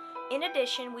 In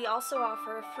addition, we also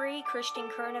offer a free Christian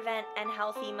current event and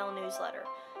health email newsletter.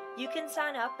 You can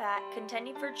sign up at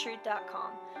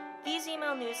contendingfortruth.com. These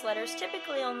email newsletters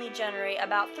typically only generate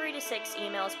about 3 to 6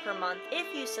 emails per month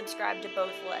if you subscribe to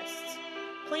both lists.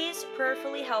 Please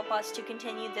prayerfully help us to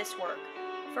continue this work.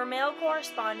 For mail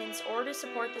correspondence or to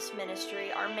support this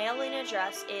ministry, our mailing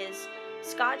address is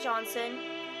Scott Johnson,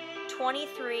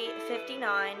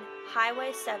 2359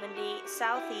 Highway 70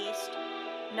 Southeast,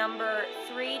 number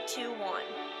 321,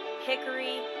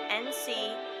 Hickory,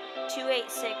 NC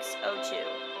 28602.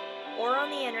 Or on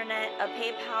the internet, a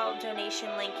PayPal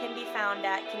donation link can be found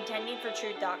at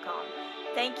contendingfortruth.com.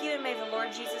 Thank you, and may the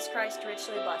Lord Jesus Christ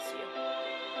richly bless you.